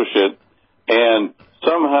associate, and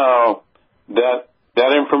somehow that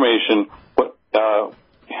information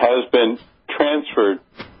has been transferred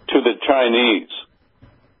to the Chinese.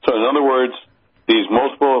 So in other words, these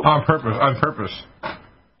multiple on purpose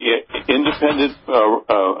independent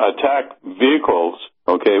attack vehicles,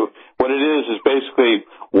 okay, what it is basically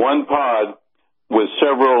one pod with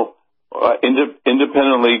several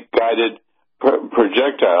independently guided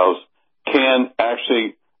projectiles can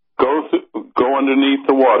actually go underneath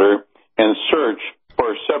the water and search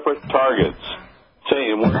for separate targets.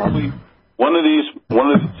 Say, one of these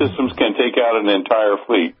systems can take out an entire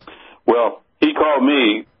fleet. Well, he called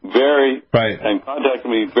me and contacted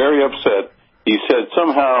me very upset. He said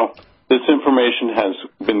somehow this information has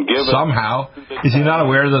been given. Somehow? Is he not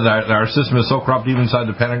aware that our system is so corrupt even inside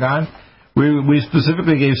the Pentagon? We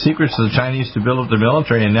specifically gave secrets to the Chinese to build up their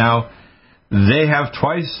military, and now they have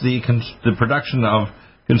twice the production of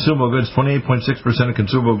consumable goods. 28.6% of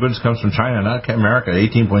consumable goods comes from China, not America,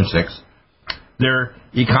 18.6%. Their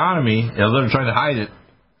economy, they're trying to hide it,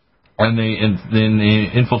 and the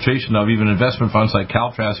infiltration of even investment funds like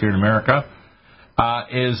Caltrans here in America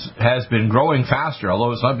has been growing faster,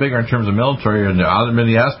 although it's not bigger in terms of military and other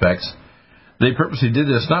many aspects. They purposely did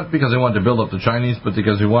this not because they wanted to build up the Chinese, but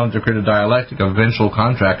because they wanted to create a dialectic of eventual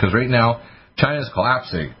contract, because right now China's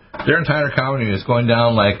collapsing. Their entire economy is going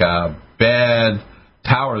down like a bad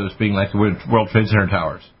tower that's being like the World Trade Center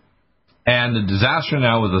towers. And the disaster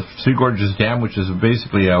now with the Three Gorges Dam, which is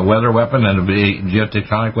basically a weather weapon and a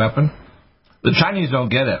geotectonic weapon, the Chinese don't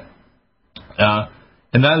get it.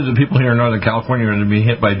 And neither do the people here in Northern California are going to be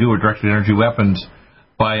hit by dual directed energy weapons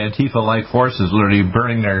by Antifa-like forces literally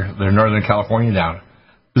burning their Northern California down.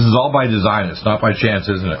 This is all by design. It's not by chance,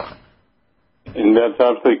 isn't it? And that's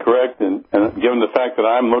absolutely correct. And given the fact that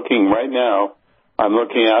I'm looking right now, I'm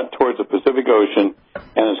looking out towards the Pacific Ocean,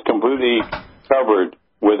 and it's completely covered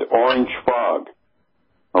with orange fog.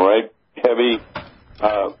 All right? Heavy,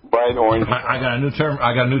 bright orange. I got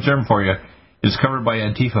a new term for you. It's covered by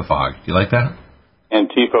Antifa fog. Do you like that?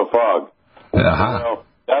 Antifa fog. Well,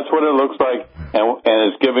 that's what it looks like, and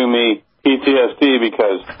it's giving me PTSD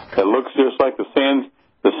because it looks just like the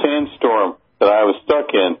sandstorm that I was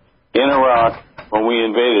stuck in Iraq when we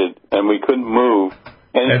invaded and we couldn't move.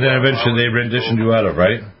 And then eventually they renditioned you out of,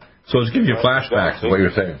 right? So it's giving you flashbacks, is what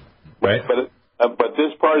you're saying, right? But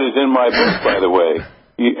this part is in my book, by the way,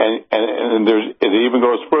 and it even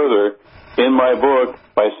goes further in my book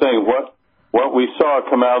by saying what we saw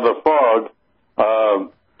come out of the fog, and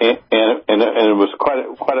it was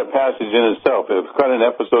quite a passage in itself. It was quite an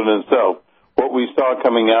episode in itself. What we saw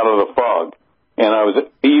coming out of the fog, and I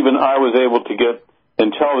was able to get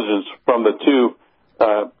intelligence from the two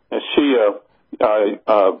Shia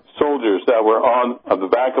soldiers that were on the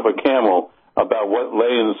back of a camel about what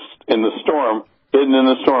lay in the storm, hidden in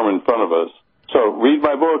the storm in front of us. So read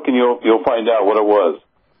my book and you'll find out what it was.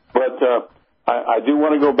 But I do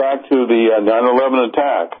want to go back to the 9/11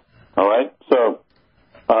 attack. All right.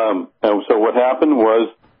 And so what happened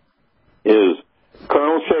is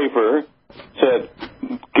Colonel Schaefer said,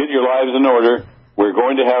 "Get your lives in order. We're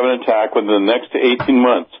going to have an attack within the next 18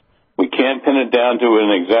 months. We can't pin it down to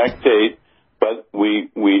an exact date, but we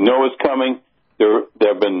know it's coming. There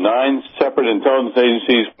have been 9 separate intelligence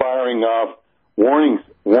agencies firing off warnings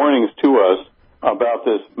to us about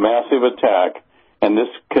this massive attack, and this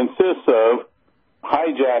consists of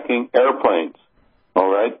hijacking airplanes. All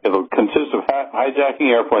right, it'll consist of hijacking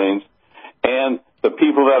airplanes, and the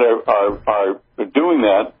people that are doing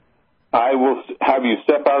that, I will have you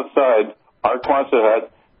step outside our Quonset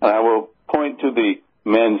hut, and I will point to the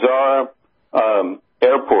Manzara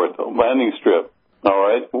airport, the landing strip. All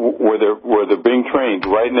right, where they're being trained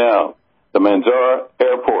right now, the Manzara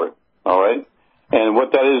airport. All right, and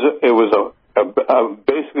what that is, it was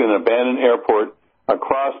basically an abandoned airport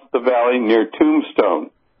across the valley near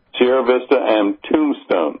Tombstone, Sierra Vista and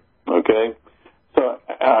Tombstone. Okay,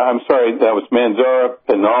 I'm sorry, that was Manzara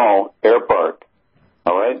Pinal Air Park.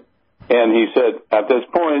 All right? And he said, at this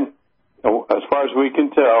point, as far as we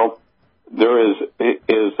can tell, there is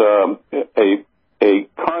a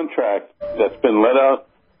contract that's been let out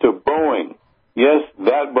to Boeing. Yes,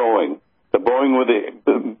 that Boeing. The Boeing with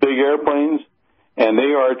the big airplanes. And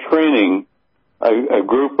they are training a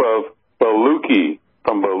group of Baluchi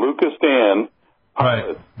from Baluchistan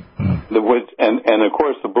pilots. Right. And of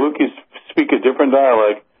course, the Baluchis speak a different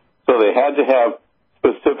dialect, so they had to have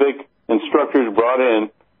specific instructors brought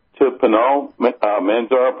in to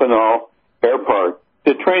Manzara Pinal Air Park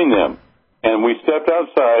to train them. And we stepped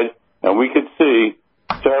outside, and we could see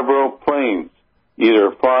several planes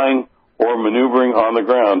either flying or maneuvering on the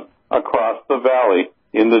ground across the valley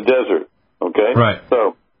in the desert. Okay? Right.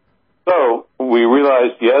 So we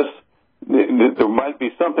realized, yes, there might be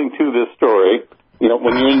something to this story. You know,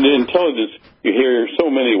 when you're in the intelligence, you hear so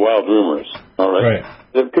many wild rumors. All right? Right.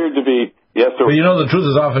 It appeared to be, yes, there. But you know, the truth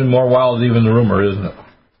is often more wild than even the rumor, isn't it?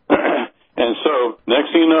 And so,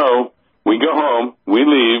 next thing you know, we go home, we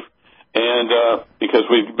leave, and because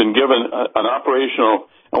we've been given an operational,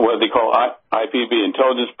 what they call IPB,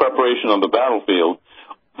 intelligence preparation on the battlefield,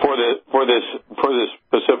 for this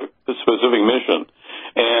specific mission,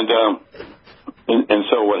 and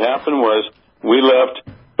so what happened was we left.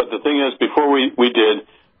 But the thing is, before we did,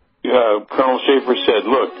 Colonel Schaefer said,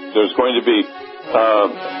 "Look, there's going to be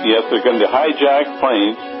they're going to hijack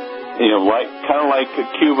planes, kind of like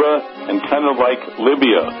Cuba and kind of like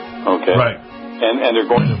Libya, okay? Right. And they're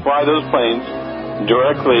going to fly those planes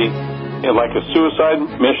directly, like a suicide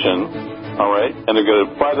mission." All right, and they're going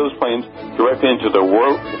to fly those planes directly into the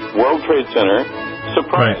World Trade Center.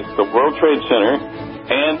 Surprise, right. The World Trade Center,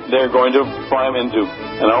 and they're going to fly them into.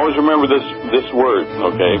 And I always remember this word,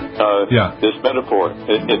 okay? This metaphor.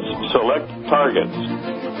 It's select targets.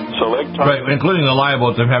 Select targets. Right, including the lie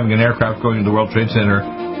about them having an aircraft going into the World Trade Center.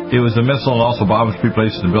 It was a missile and also bombs to be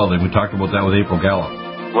placed in the building. We talked about that with April Gallup.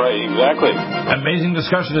 Right, exactly. Amazing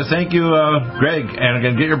discussion. Thank you, Greg. And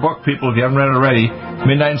again, get your book, people, if you haven't read it already.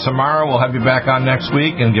 Midnight in Samara. We'll have you back on next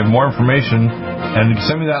week and give more information. And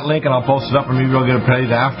send me that link, and I'll post it up, and maybe we'll get it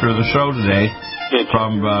played after the show today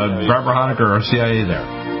from Barbara Honecker, our CIA there.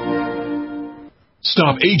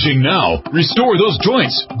 Stop aging now. Restore those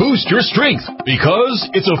joints. Boost your strength. Because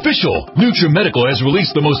it's official. NutriMedical has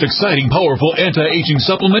released the most exciting, powerful anti-aging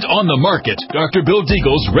supplement on the market. Dr. Bill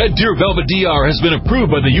Deagle's Red Deer Velvet DR has been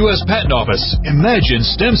approved by the U.S. Patent Office. Imagine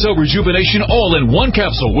stem cell rejuvenation all in one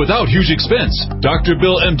capsule without huge expense. Dr.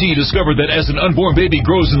 Bill MD discovered that as an unborn baby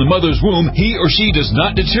grows in the mother's womb, he or she does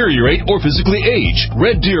not deteriorate or physically age.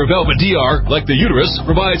 Red Deer Velvet DR, like the uterus,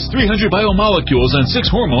 provides 300 biomolecules and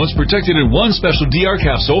 6 hormones protected in one special DR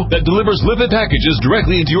capsule that delivers lipid packages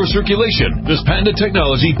directly into your circulation. This patented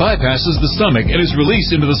technology bypasses the stomach and is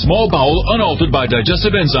released into the small bowel unaltered by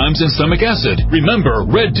digestive enzymes and stomach acid. Remember,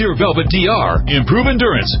 Red Deer Velvet DR. Improve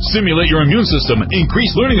endurance, stimulate your immune system,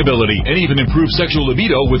 increase learning ability, and even improve sexual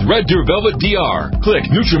libido with Red Deer Velvet DR. Click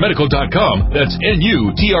NutriMedical.com, that's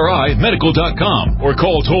NutriMedical.com, or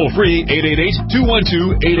call toll-free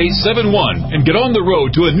 888-212-8871 and get on the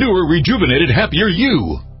road to a newer, rejuvenated, happier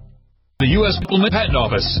you. The U.S. Patent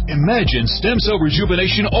Office. Imagine stem cell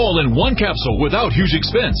rejuvenation all in one capsule without huge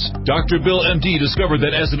expense. Dr. Bill MD discovered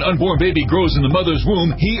that as an unborn baby grows in the mother's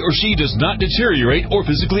womb, he or she does not deteriorate or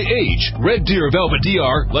physically age. Red Deer Velvet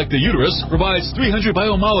DR, like the uterus, provides 300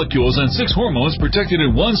 biomolecules and 6 hormones protected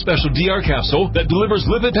in one special DR capsule that delivers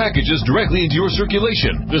lipid packages directly into your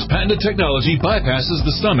circulation. This patented technology bypasses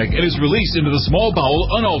the stomach and is released into the small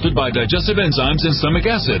bowel unaltered by digestive enzymes and stomach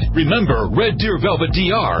acid. Remember, Red Deer Velvet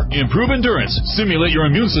DR. Improve endurance, stimulate your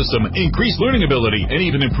immune system, increase learning ability, and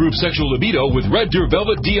even improve sexual libido with Red Deer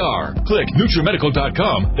Velvet DR. Click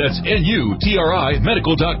NutriMedical.com, that's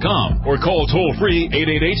NutriMedical.com, or call toll-free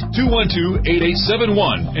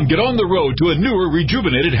 888-212-8871 and get on the road to a newer,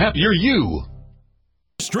 rejuvenated, happier you.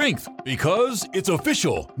 Strength, because it's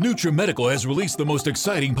official. NutriMedical has released the most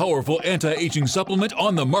exciting, powerful anti-aging supplement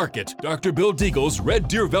on the market. Dr. Bill Deagle's Red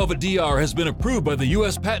Deer Velvet DR has been approved by the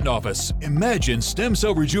U.S. Patent Office. Imagine stem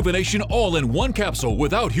cell rejuvenation all in one capsule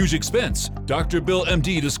without huge expense. Dr. Bill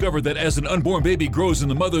MD discovered that as an unborn baby grows in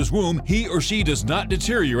the mother's womb, he or she does not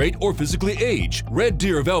deteriorate or physically age. Red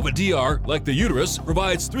Deer Velvet DR, like the uterus,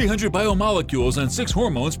 provides 300 biomolecules and 6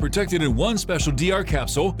 hormones protected in one special DR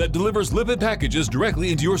capsule that delivers lipid packages directly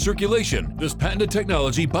directly into your circulation. This patented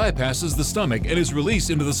technology bypasses the stomach and is released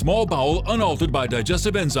into the small bowel unaltered by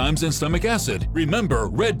digestive enzymes and stomach acid. Remember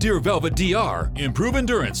Red Deer Velvet DR. Improve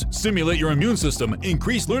endurance, stimulate your immune system,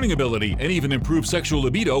 increase learning ability, and even improve sexual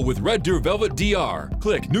libido with Red Deer Velvet DR.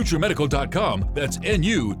 Click NutriMedical.com, that's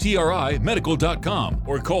N-U-T-R-I medical.com,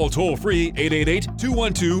 or call toll-free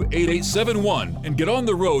 888-212-8871 and get on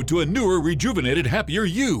the road to a newer, rejuvenated, happier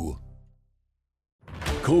you.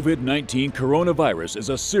 COVID-19 coronavirus is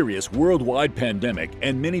a serious worldwide pandemic,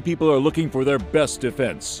 and many people are looking for their best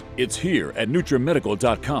defense. It's here at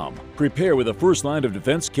NutriMedical.com. Prepare with a first line of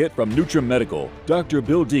defense kit from NutriMedical. Dr.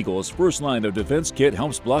 Bill Deagle's first line of defense kit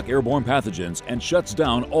helps block airborne pathogens and shuts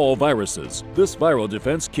down all viruses. This viral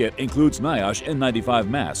defense kit includes NIOSH N95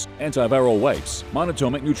 masks, antiviral wipes,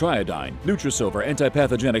 monatomic Nutriodine, Nutrisilver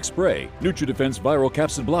antipathogenic spray, NutriDefense viral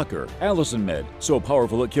capsid blocker, Allison Med, so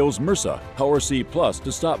powerful it kills MRSA, Power C Plus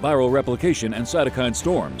to stop viral replication and cytokine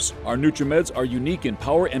storms. Our NutriMeds are unique in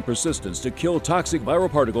power and persistence to kill toxic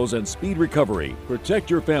viral particles and speed recovery. Protect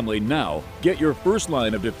your family now. Get your first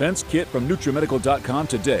line of defense kit from NutriMedical.com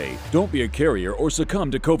today. Don't be a carrier or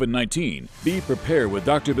succumb to COVID-19. Be prepared with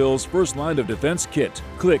Dr. Bill's first line of defense kit.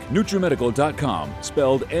 Click NutriMedical.com,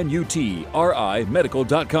 spelled N-U-T-R-I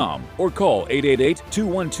medical.com, or call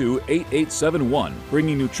 888-212-8871,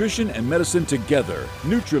 bringing nutrition and medicine together.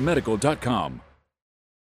 NutriMedical.com.